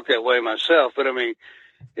beginning to talk that way myself. But I mean,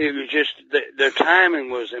 it was just their timing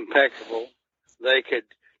was impeccable. They could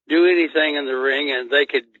do anything in the ring, and they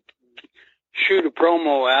could shoot a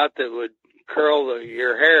promo out that would curl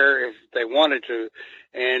your hair if they wanted to.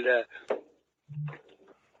 And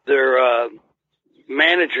their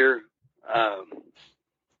manager, God,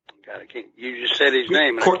 I can't. You just said his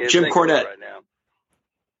name, and I can't Jim think Cornette. of it right now.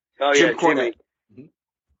 Oh Jim yeah, Cornette. Jimmy.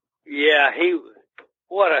 Yeah,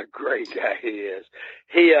 what a great guy he is.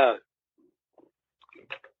 He I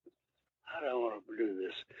don't want to do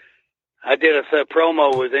this. I did a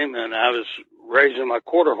promo with him, and I was raising my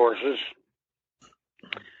quarter horses,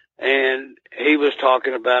 and he was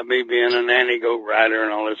talking about me being a nanny goat rider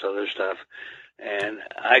and all this other stuff. And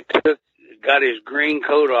I got his green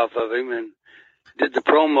coat off of him and did the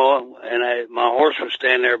promo, and my horse was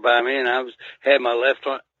standing there by me, and I had my left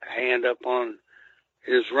hand up on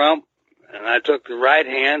his rump, and I took the right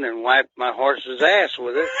hand and wiped my horse's ass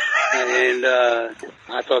with it. And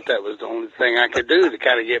I thought that was the only thing I could do to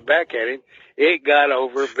kind of get back at him. It got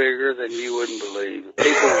over bigger than you wouldn't believe.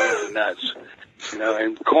 People were nuts.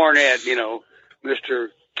 And Cornette, Mr.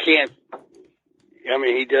 Kent, I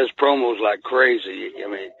mean, he does promos like crazy. I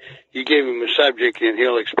mean, you give him a subject and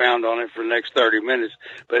he'll expound on it for the next 30 minutes,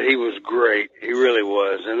 but he was great. He really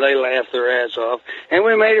was. And they laughed their ass off, and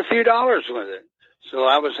we made a few dollars with it. So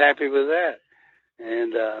I was happy with that.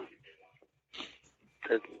 And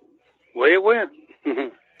that's the way it went.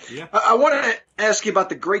 Yeah. I want to ask you about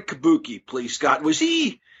the Great Kabuki, please, Scott. Was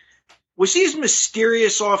he as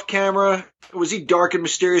mysterious off camera? Was he dark and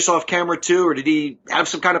mysterious off camera too, or did he have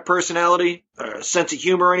some kind of personality, a sense of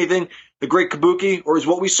humor, or anything? The Great Kabuki, or is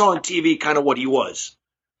what we saw on TV kind of what he was?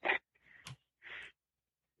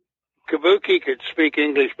 Kabuki could speak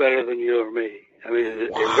English better than you or me. I mean,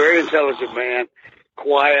 a very intelligent man,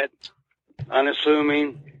 quiet,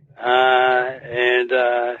 unassuming, and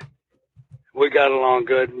we got along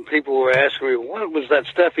good. And people were asking me, what was that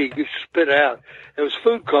stuff he spit out? It was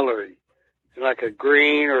food coloring, like a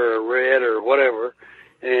green or a red or whatever.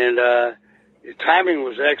 And the timing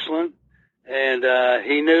was excellent, and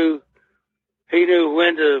he knew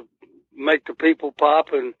when to make the people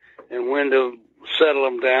pop and when to settle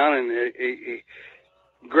them down. And he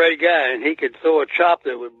great guy, and he could throw a chop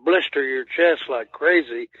that would blister your chest like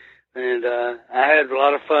crazy. And I had a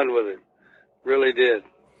lot of fun with him, really did.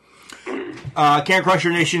 Can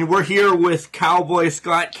Crusher Nation, we're here with Cowboy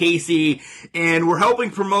Scott Casey, and we're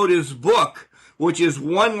helping promote his book, which is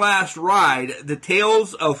One Last Ride, The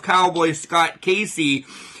Tales of Cowboy Scott Casey.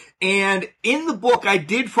 And in the book, I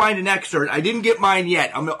did find an excerpt. I didn't get mine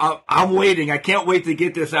yet. I'm waiting. I can't wait to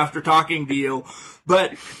get this after talking to you.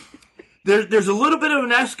 But there's a little bit of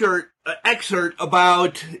an excerpt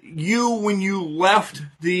about you when you left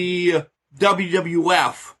the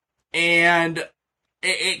WWF, and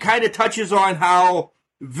it kind of touches on how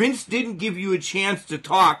Vince didn't give you a chance to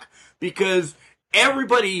talk because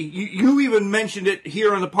everybody, you even mentioned it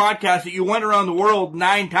here on the podcast that you went around the world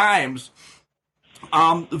 9 times.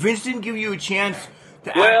 Vince didn't give you a chance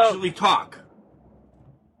to actually talk.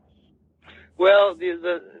 Well,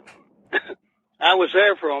 I was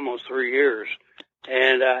there for almost 3 years,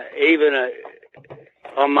 and even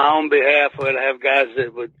on my own behalf, I'd have guys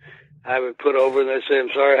that I would put over and they'd say, "I'm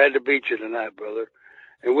sorry, I had to beat you tonight, brother,"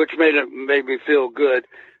 and which made me feel good.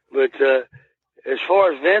 But as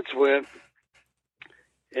far as Vince went,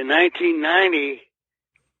 in 1990,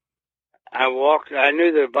 I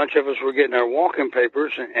knew that a bunch of us were getting our walking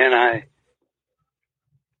papers, and I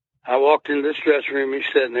walked in this dressing room. He's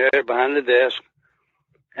sitting there behind the desk,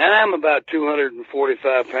 and I'm about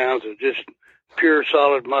 245 pounds of just pure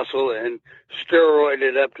solid muscle and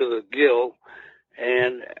steroided up to the gill.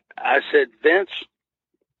 And I said, "Vince,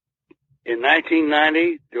 in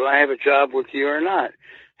 1990, do I have a job with you or not?"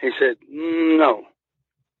 He said, "No."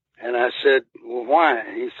 And I said, "Well, why?"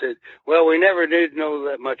 He said, "Well, we never did know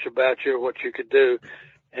that much about you or what you could do.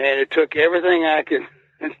 And it took everything I could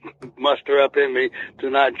muster up in me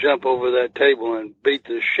to not jump over that table and beat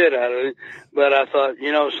the shit out of it. But I thought,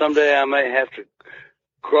 someday I may have to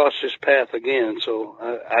cross this path again." So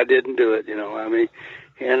I didn't do it,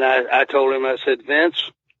 And I told him, I said,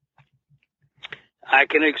 "Vince, I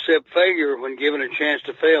can accept failure when given a chance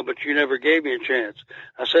to fail, but you never gave me a chance."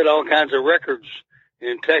 I set all kinds of records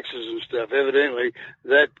in Texas and stuff. Evidently,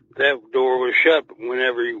 that door was shut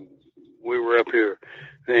whenever we were up here.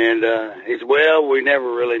 And he said, "Well, we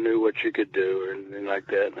never really knew what you could do," or anything like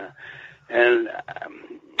that. And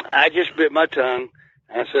I just bit my tongue.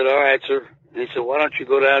 I said, "All right, sir." He said, "Why don't you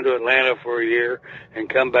go down to Atlanta for a year and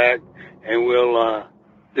come back, and we'll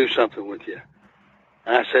do something with you."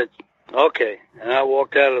 And I said, "Okay." And I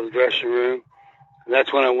walked out of the dressing room. And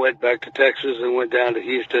that's when I went back to Texas and went down to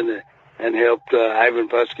Houston and helped Ivan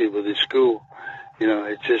Putski with his school.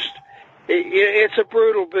 It's just, it's a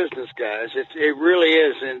brutal business, guys. It really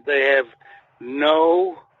is. And they have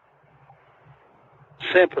no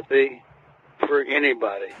sympathy for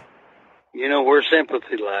anybody. You know where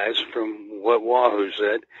sympathy lies, from what Wahoo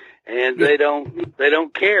said, and they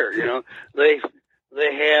don't care. You know, they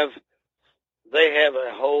have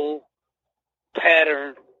a whole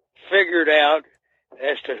pattern figured out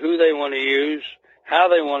as to who they want to use, how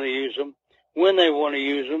they want to use them, when they want to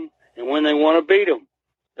use them, and when they want to beat them.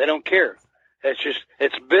 They don't care.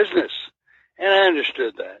 It's business, and I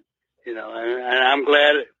understood that. You know, and I'm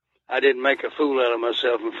glad I didn't make a fool out of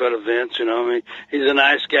myself in front of Vince. You know, I mean, he's a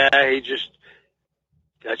nice guy.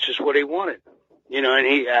 That's just what he wanted. You know, and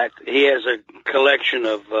he has a collection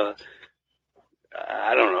of,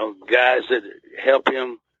 I don't know, guys that help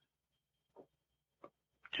him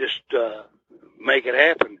just make it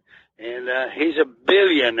happen. And he's a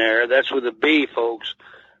billionaire. That's with a B, folks,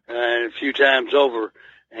 a few times over.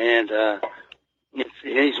 And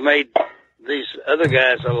he's made these other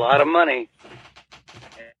guys a lot of money.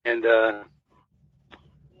 And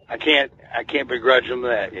I can't begrudge him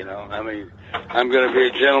that, you know. I mean, I'm going to be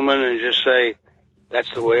a gentleman and just say that's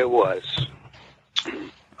the way it was.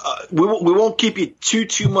 We won't keep you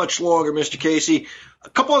too much longer, Mr. Casey. A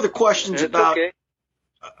couple other questions about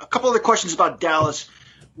Dallas.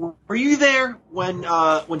 Were you there when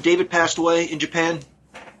David passed away in Japan?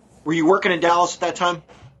 Were you working in Dallas at that time?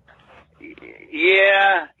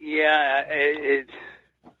 Yeah.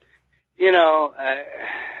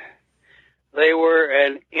 They were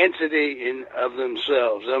an entity of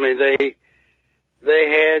themselves. I mean, they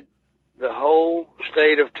had the whole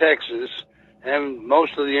state of Texas and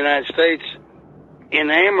most of the United States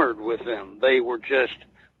enamored with them. They were just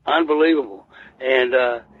unbelievable. And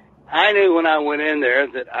I knew when I went in there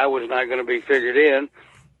that I was not going to be figured in.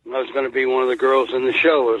 I was going to be one of the girls in the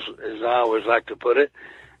show, as I always like to put it.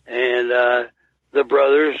 And the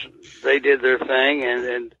brothers, they did their thing,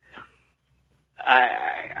 and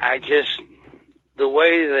I just, the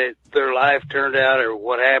way that their life turned out or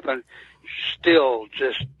what happened still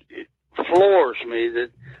just it floors me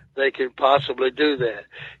that they could possibly do that.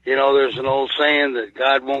 You know, there's an old saying that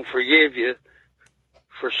God won't forgive you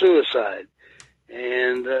for suicide.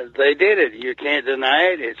 And they did it. You can't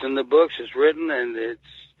deny it. It's in the books. It's written, and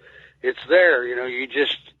it's there. You know, you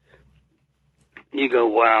go,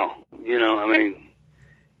 wow. You know, I mean,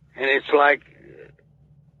 and it's like,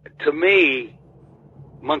 to me,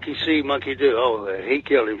 monkey see, monkey do. Oh, he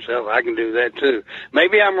killed himself. I can do that too.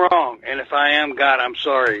 Maybe I'm wrong, and if I am, God, I'm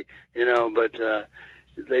sorry. You know, but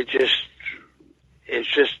it's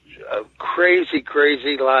just a crazy,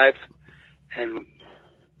 crazy life, and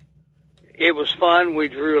it was fun. We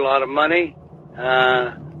drew a lot of money.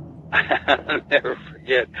 I'll never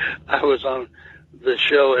forget. I was on the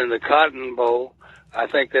show in the Cotton Bowl. I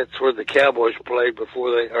think that's where the Cowboys played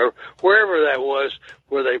before or wherever that was,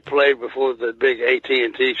 where they played before the big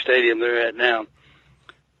AT&T stadium they're at now.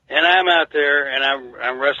 And I'm out there, and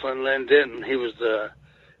I'm wrestling Lynn Denton. He was the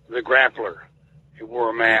grappler. He wore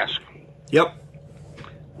a mask. Yep.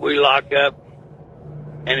 We lock up,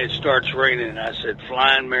 and it starts raining. I said,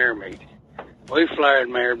 flying mare meat. We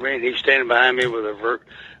flying mare meat. He's standing behind me with a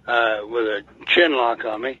chin lock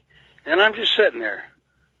on me, and I'm just sitting there.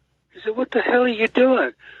 He said, what the hell are you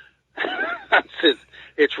doing? I said,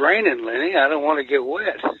 it's raining, Lenny. I don't want to get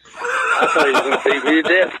wet. I thought he was going to beat me to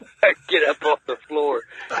death. I get up off the floor.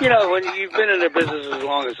 You know, when you've been in the business as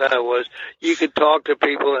long as I was, you could talk to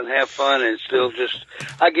people and have fun and still just,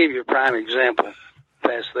 I'll give you a prime example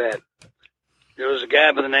past that. There was a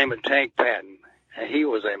guy by the name of Tank Patton, and he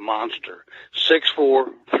was a monster.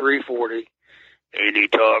 6'4", 340, and he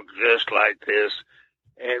talked just like this.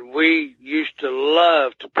 And we used to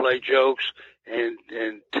love to play jokes and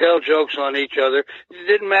tell jokes on each other. It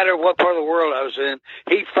didn't matter what part of the world I was in.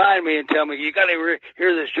 He'd find me and tell me, you got to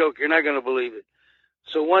hear this joke. You're not going to believe it.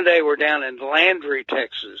 So one day we're down in Landry,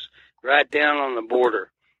 Texas, right down on the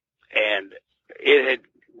border. And it had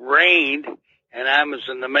rained, and I was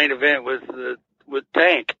in the main event with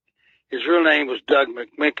Tank. His real name was Doug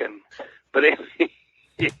McMicken. But in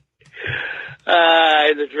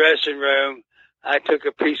the dressing room, I took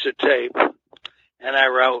a piece of tape and I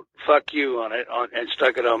wrote "fuck you" on it and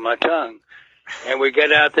stuck it on my tongue. And we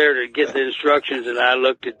get out there to get the instructions, and I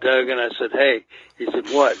looked at Doug and I said, "Hey," he said,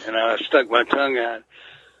 "What?" And I stuck my tongue out.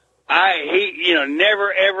 He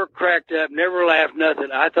never ever cracked up, never laughed, nothing.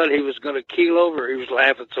 I thought he was going to keel over. He was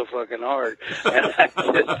laughing so fucking hard. And I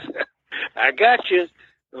said, "I got you."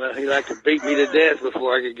 Well, he liked to beat me to death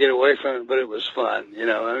before I could get away from it, but it was fun, you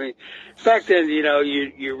know. I mean, back then, you know,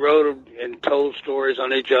 you wrote and told stories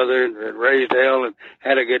on each other and raised hell and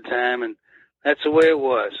had a good time, and that's the way it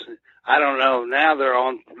was. I don't know. Now they're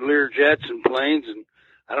on Lear jets and planes, and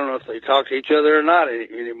I don't know if they talk to each other or not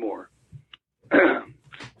anymore.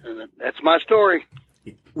 And that's my story.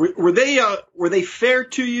 Were they fair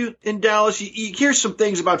to you in Dallas? You hear some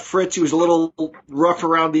things about Fritz. He was a little rough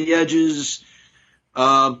around the edges,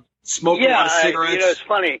 smoking a lot of cigarettes. It's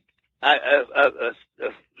funny. A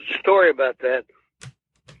story about that.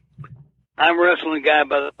 I'm wrestling a guy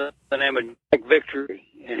by the name of Jack Victory,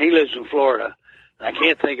 and he lives in Florida. I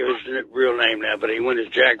can't think of his real name now, but he went as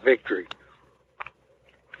Jack Victory.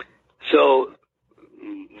 So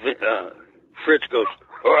Fritz goes,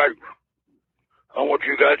 all right, I want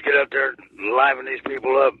you guys to get out there and liven these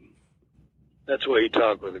people up. That's the way he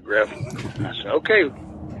talked with the gruff. I said, okay.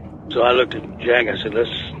 So I looked at Jack. I said, let's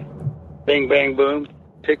bing, bang, boom,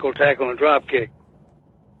 tickle, tackle, and drop kick.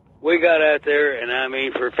 We got out there, and I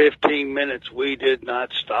mean, for 15 minutes, we did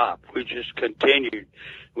not stop. We just continued.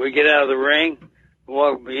 We get out of the ring,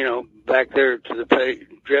 walk, back there to the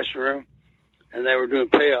dressing room, and they were doing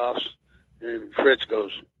payoffs. And Fritz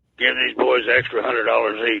goes, give these boys extra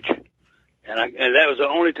 $100 each. And that was the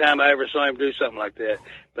only time I ever saw him do something like that.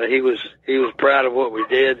 But he was proud of what we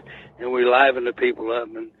did, and we livened the people up.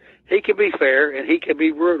 And he could be fair, and he could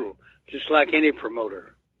be brutal, just like any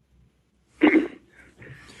promoter.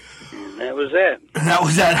 That was that. That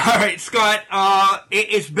was that. All right, Scott.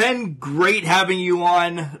 It's been great having you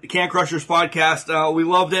on the Can Crushers podcast. We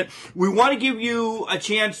loved it. We want to give you a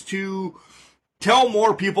chance to tell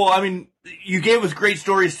more people. I mean, you gave us great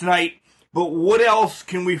stories tonight, but what else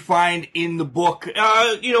can we find in the book?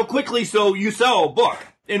 Quickly. So you sell a book,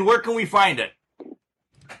 and where can we find it?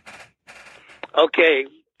 Okay,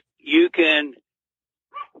 you can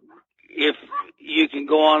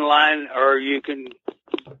go online, or you can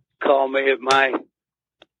call me at my,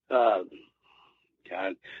 God,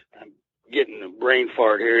 I'm getting a brain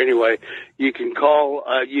fart here. Anyway, you can go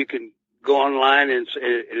online, and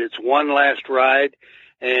it's One Last Ride.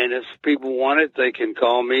 And if people want it, they can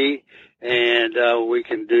call me, and we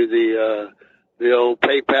can do the old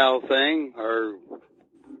PayPal thing or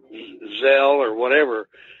Zelle or whatever.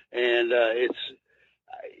 And it's,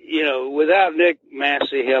 without Nick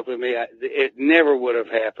Massey helping me, it never would have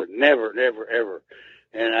happened. Never, never, ever.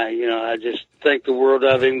 And I just think the world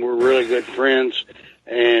of him. We're really good friends,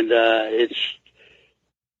 and the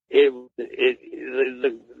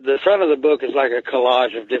front of the book is like a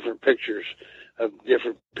collage of different pictures of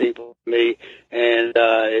different people, me, and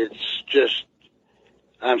it's just,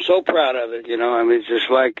 I'm so proud of it. It's just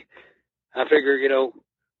like, I figure,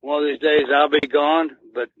 one of these days I'll be gone,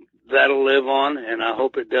 but that'll live on, and I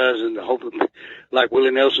hope it does, and I hope it, like Willie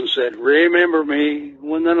Nelson said, remember me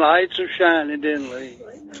when the lights are shining dimly.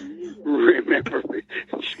 Remember me.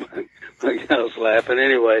 My gal's laughing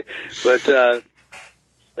anyway, but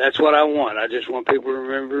that's what I want. I just want people to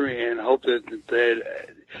remember me, and hope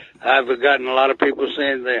that I've gotten a lot of people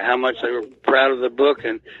saying how much they were proud of the book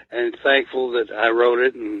and thankful that I wrote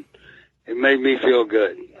it, and it made me feel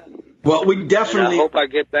good. Well, we definitely. And I hope I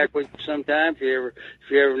get back with you sometime. If you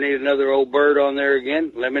ever need another old bird on there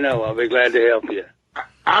again, let me know. I'll be glad to help you.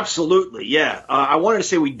 Absolutely, yeah. I wanted to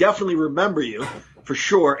say we definitely remember you for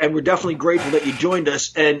sure, and we're definitely grateful that you joined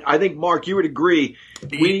us. And I think, Mark, you would agree.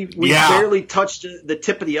 We barely touched the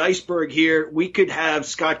tip of the iceberg here. We could have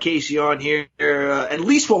Scott Casey on here at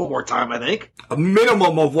least one more time, I think. A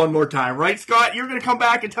minimum of one more time, right, Scott? You're going to come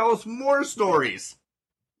back and tell us more stories.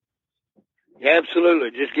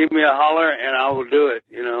 Absolutely. Just give me a holler, and I will do it,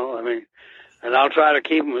 and I'll try to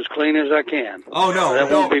keep them as clean as I can. Oh, no.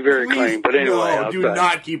 That won't be very clean, but anyway. No, do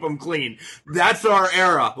not keep them clean. That's our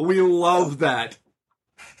era. We love that.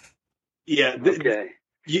 Yeah. Okay.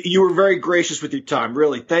 You were very gracious with your time,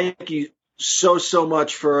 really. Thank you so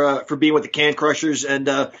much for being with the Can Crushers and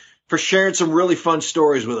for sharing some really fun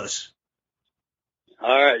stories with us.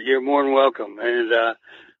 All right. You're more than welcome, and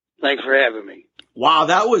thanks for having me. Wow,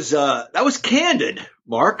 that was candid,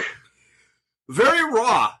 Mark. Very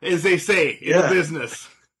raw, as they say in the business.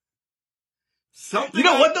 Something. You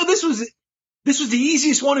know what though? This was the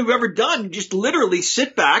easiest one we've ever done. You just literally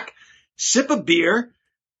sit back, sip a beer,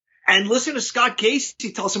 and listen to Scott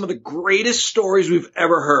Casey tell some of the greatest stories we've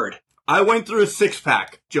ever heard. I went through a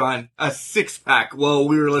 6-pack, John. A 6-pack while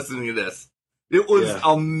we were listening to this. It was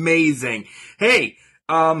amazing. Hey,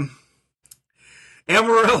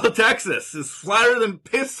 Amarillo, Texas is flatter than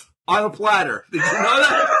piss on a platter. Did you know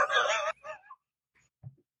that?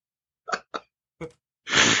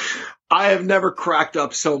 I have never cracked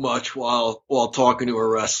up so much while talking to a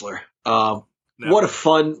wrestler. What a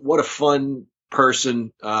fun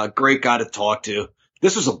person. Great guy to talk to.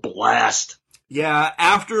 This was a blast. Yeah,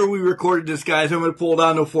 after we recorded this, guys, I'm going to pull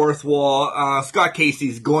down the fourth wall. Scott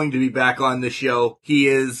Casey's going to be back on the show. He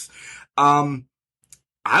is.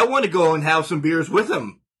 I want to go and have some beers with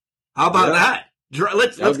him. How about that?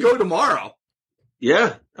 Let's go tomorrow.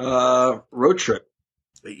 Yeah. Road trip.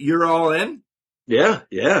 You're all in? Yeah.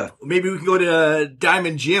 Maybe we can go to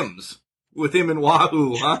Diamond Gyms with him in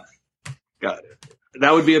Wahoo, huh? Got it.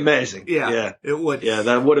 That would be amazing. Yeah, it would. Yeah,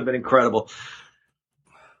 that would have been incredible.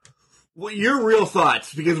 Well, your real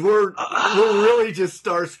thoughts, because we're really just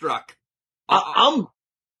starstruck. I'm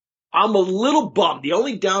a little bummed. The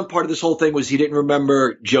only down part of this whole thing was he didn't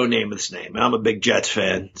remember Joe Namath's name. And I'm a big Jets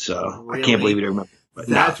fan, so really? I can't believe he didn't remember. But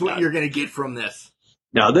that's what you're going to get from this.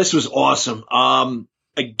 No, this was awesome.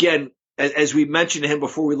 Again, as we mentioned to him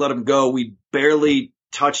before we let him go, we barely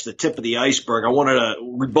touched the tip of the iceberg.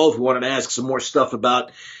 We both wanted to ask some more stuff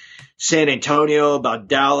about San Antonio, about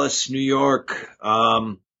Dallas, New York,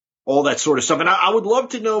 all that sort of stuff. And I would love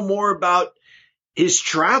to know more about his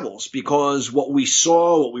travels, because what we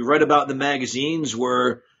saw, what we read about in the magazines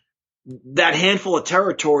were that handful of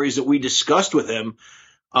territories that we discussed with him.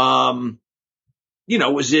 Was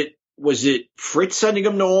it Fritz sending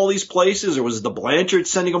him to all these places, or was it the Blanchard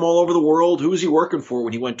sending him all over the world? Who was he working for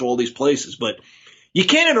when he went to all these places? But you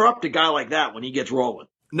can't interrupt a guy like that when he gets rolling.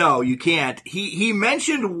 No, you can't. He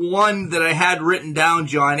mentioned one that I had written down,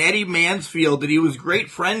 John, Eddie Mansfield, that he was great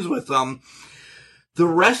friends with. The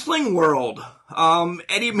wrestling world,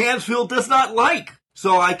 Eddie Mansfield does not like.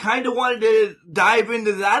 So I kind of wanted to dive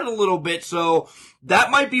into that a little bit. So that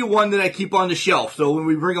might be one that I keep on the shelf. So when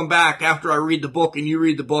we bring him back after I read the book and you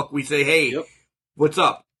read the book, we say, hey, What's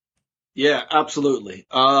up? Yeah, absolutely.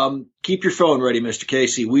 Keep your phone ready, Mr.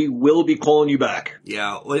 Casey. We will be calling you back.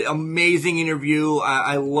 Yeah, amazing interview.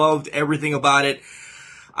 I loved everything about it.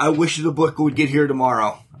 I wish the book would get here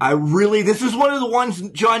tomorrow. This is one of the ones,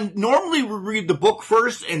 John, normally we read the book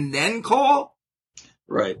first and then call.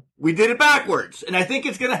 Right. We did it backwards, and I think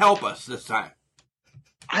it's going to help us this time.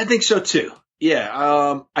 I think so, too.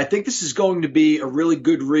 Yeah, I think this is going to be a really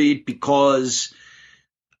good read because,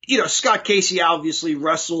 Scott Casey obviously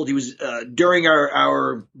wrestled. He was during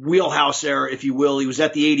our wheelhouse era, if you will. He was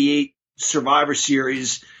at the 88 Survivor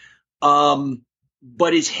Series.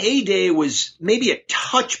 But his heyday was maybe a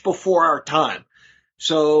touch before our time.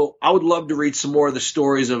 So I would love to read some more of the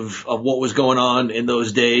stories of what was going on in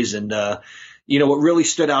those days. And, what really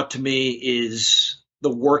stood out to me is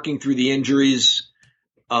the working through the injuries,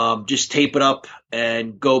 just tape it up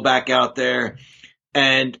and go back out there.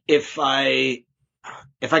 And if I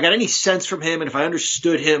got any sense from him and if I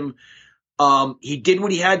understood him, he did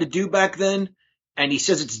what he had to do back then. And he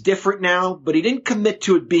says it's different now, but he didn't commit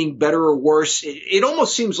to it being better or worse. It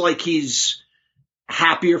almost seems like he's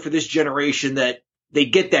happier for this generation that they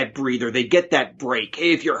get that breather. They get that break.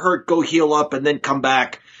 Hey, if you're hurt, go heal up and then come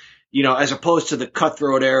back, as opposed to the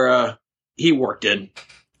cutthroat era he worked in.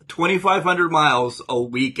 2,500 miles a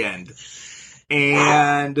weekend.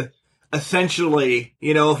 And essentially,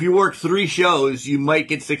 if you work 3 shows, you might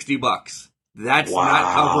get $60. That's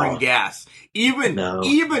not covering gas. Even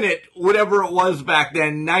at whatever it was back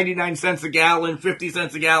then, 99 cents a gallon, 50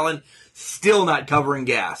 cents a gallon, still not covering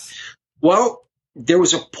gas. Well, there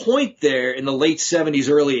was a point there in the late 70s,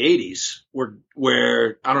 early 80s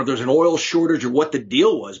where I don't know if there was an oil shortage or what the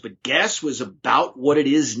deal was, but gas was about what it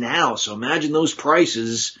is now. So imagine those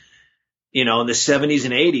prices, in the 70s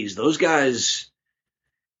and 80s. Those guys,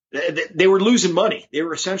 they were losing money. They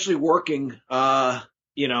were essentially working,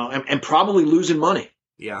 and probably losing money.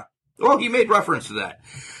 Yeah. Well, he made reference to that.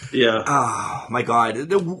 Yeah. Oh, my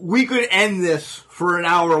God. We could end this for an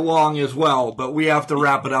hour long as well, but we have to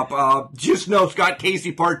wrap it up. Just know, Scott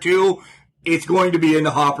Casey Part 2, it's going to be in the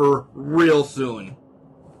hopper real soon.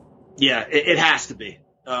 Yeah, it has to be.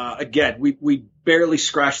 Again, we barely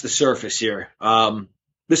scratched the surface here.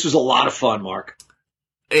 This was a lot of fun, Mark.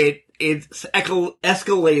 It's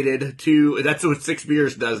escalated to, that's what 6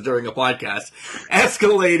 Beers does during a podcast,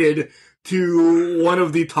 escalated to one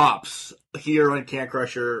of the tops here on Can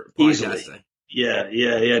Crusher podcasting. Easily.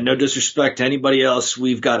 Yeah. No disrespect to anybody else.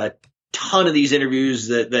 We've got a ton of these interviews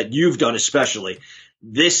that you've done especially.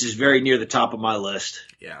 This is very near the top of my list.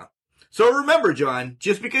 Yeah. So remember, John,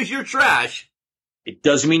 just because you're trash, it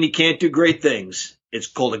doesn't mean you can't do great things. It's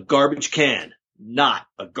called a garbage can, not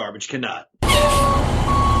a garbage cannot.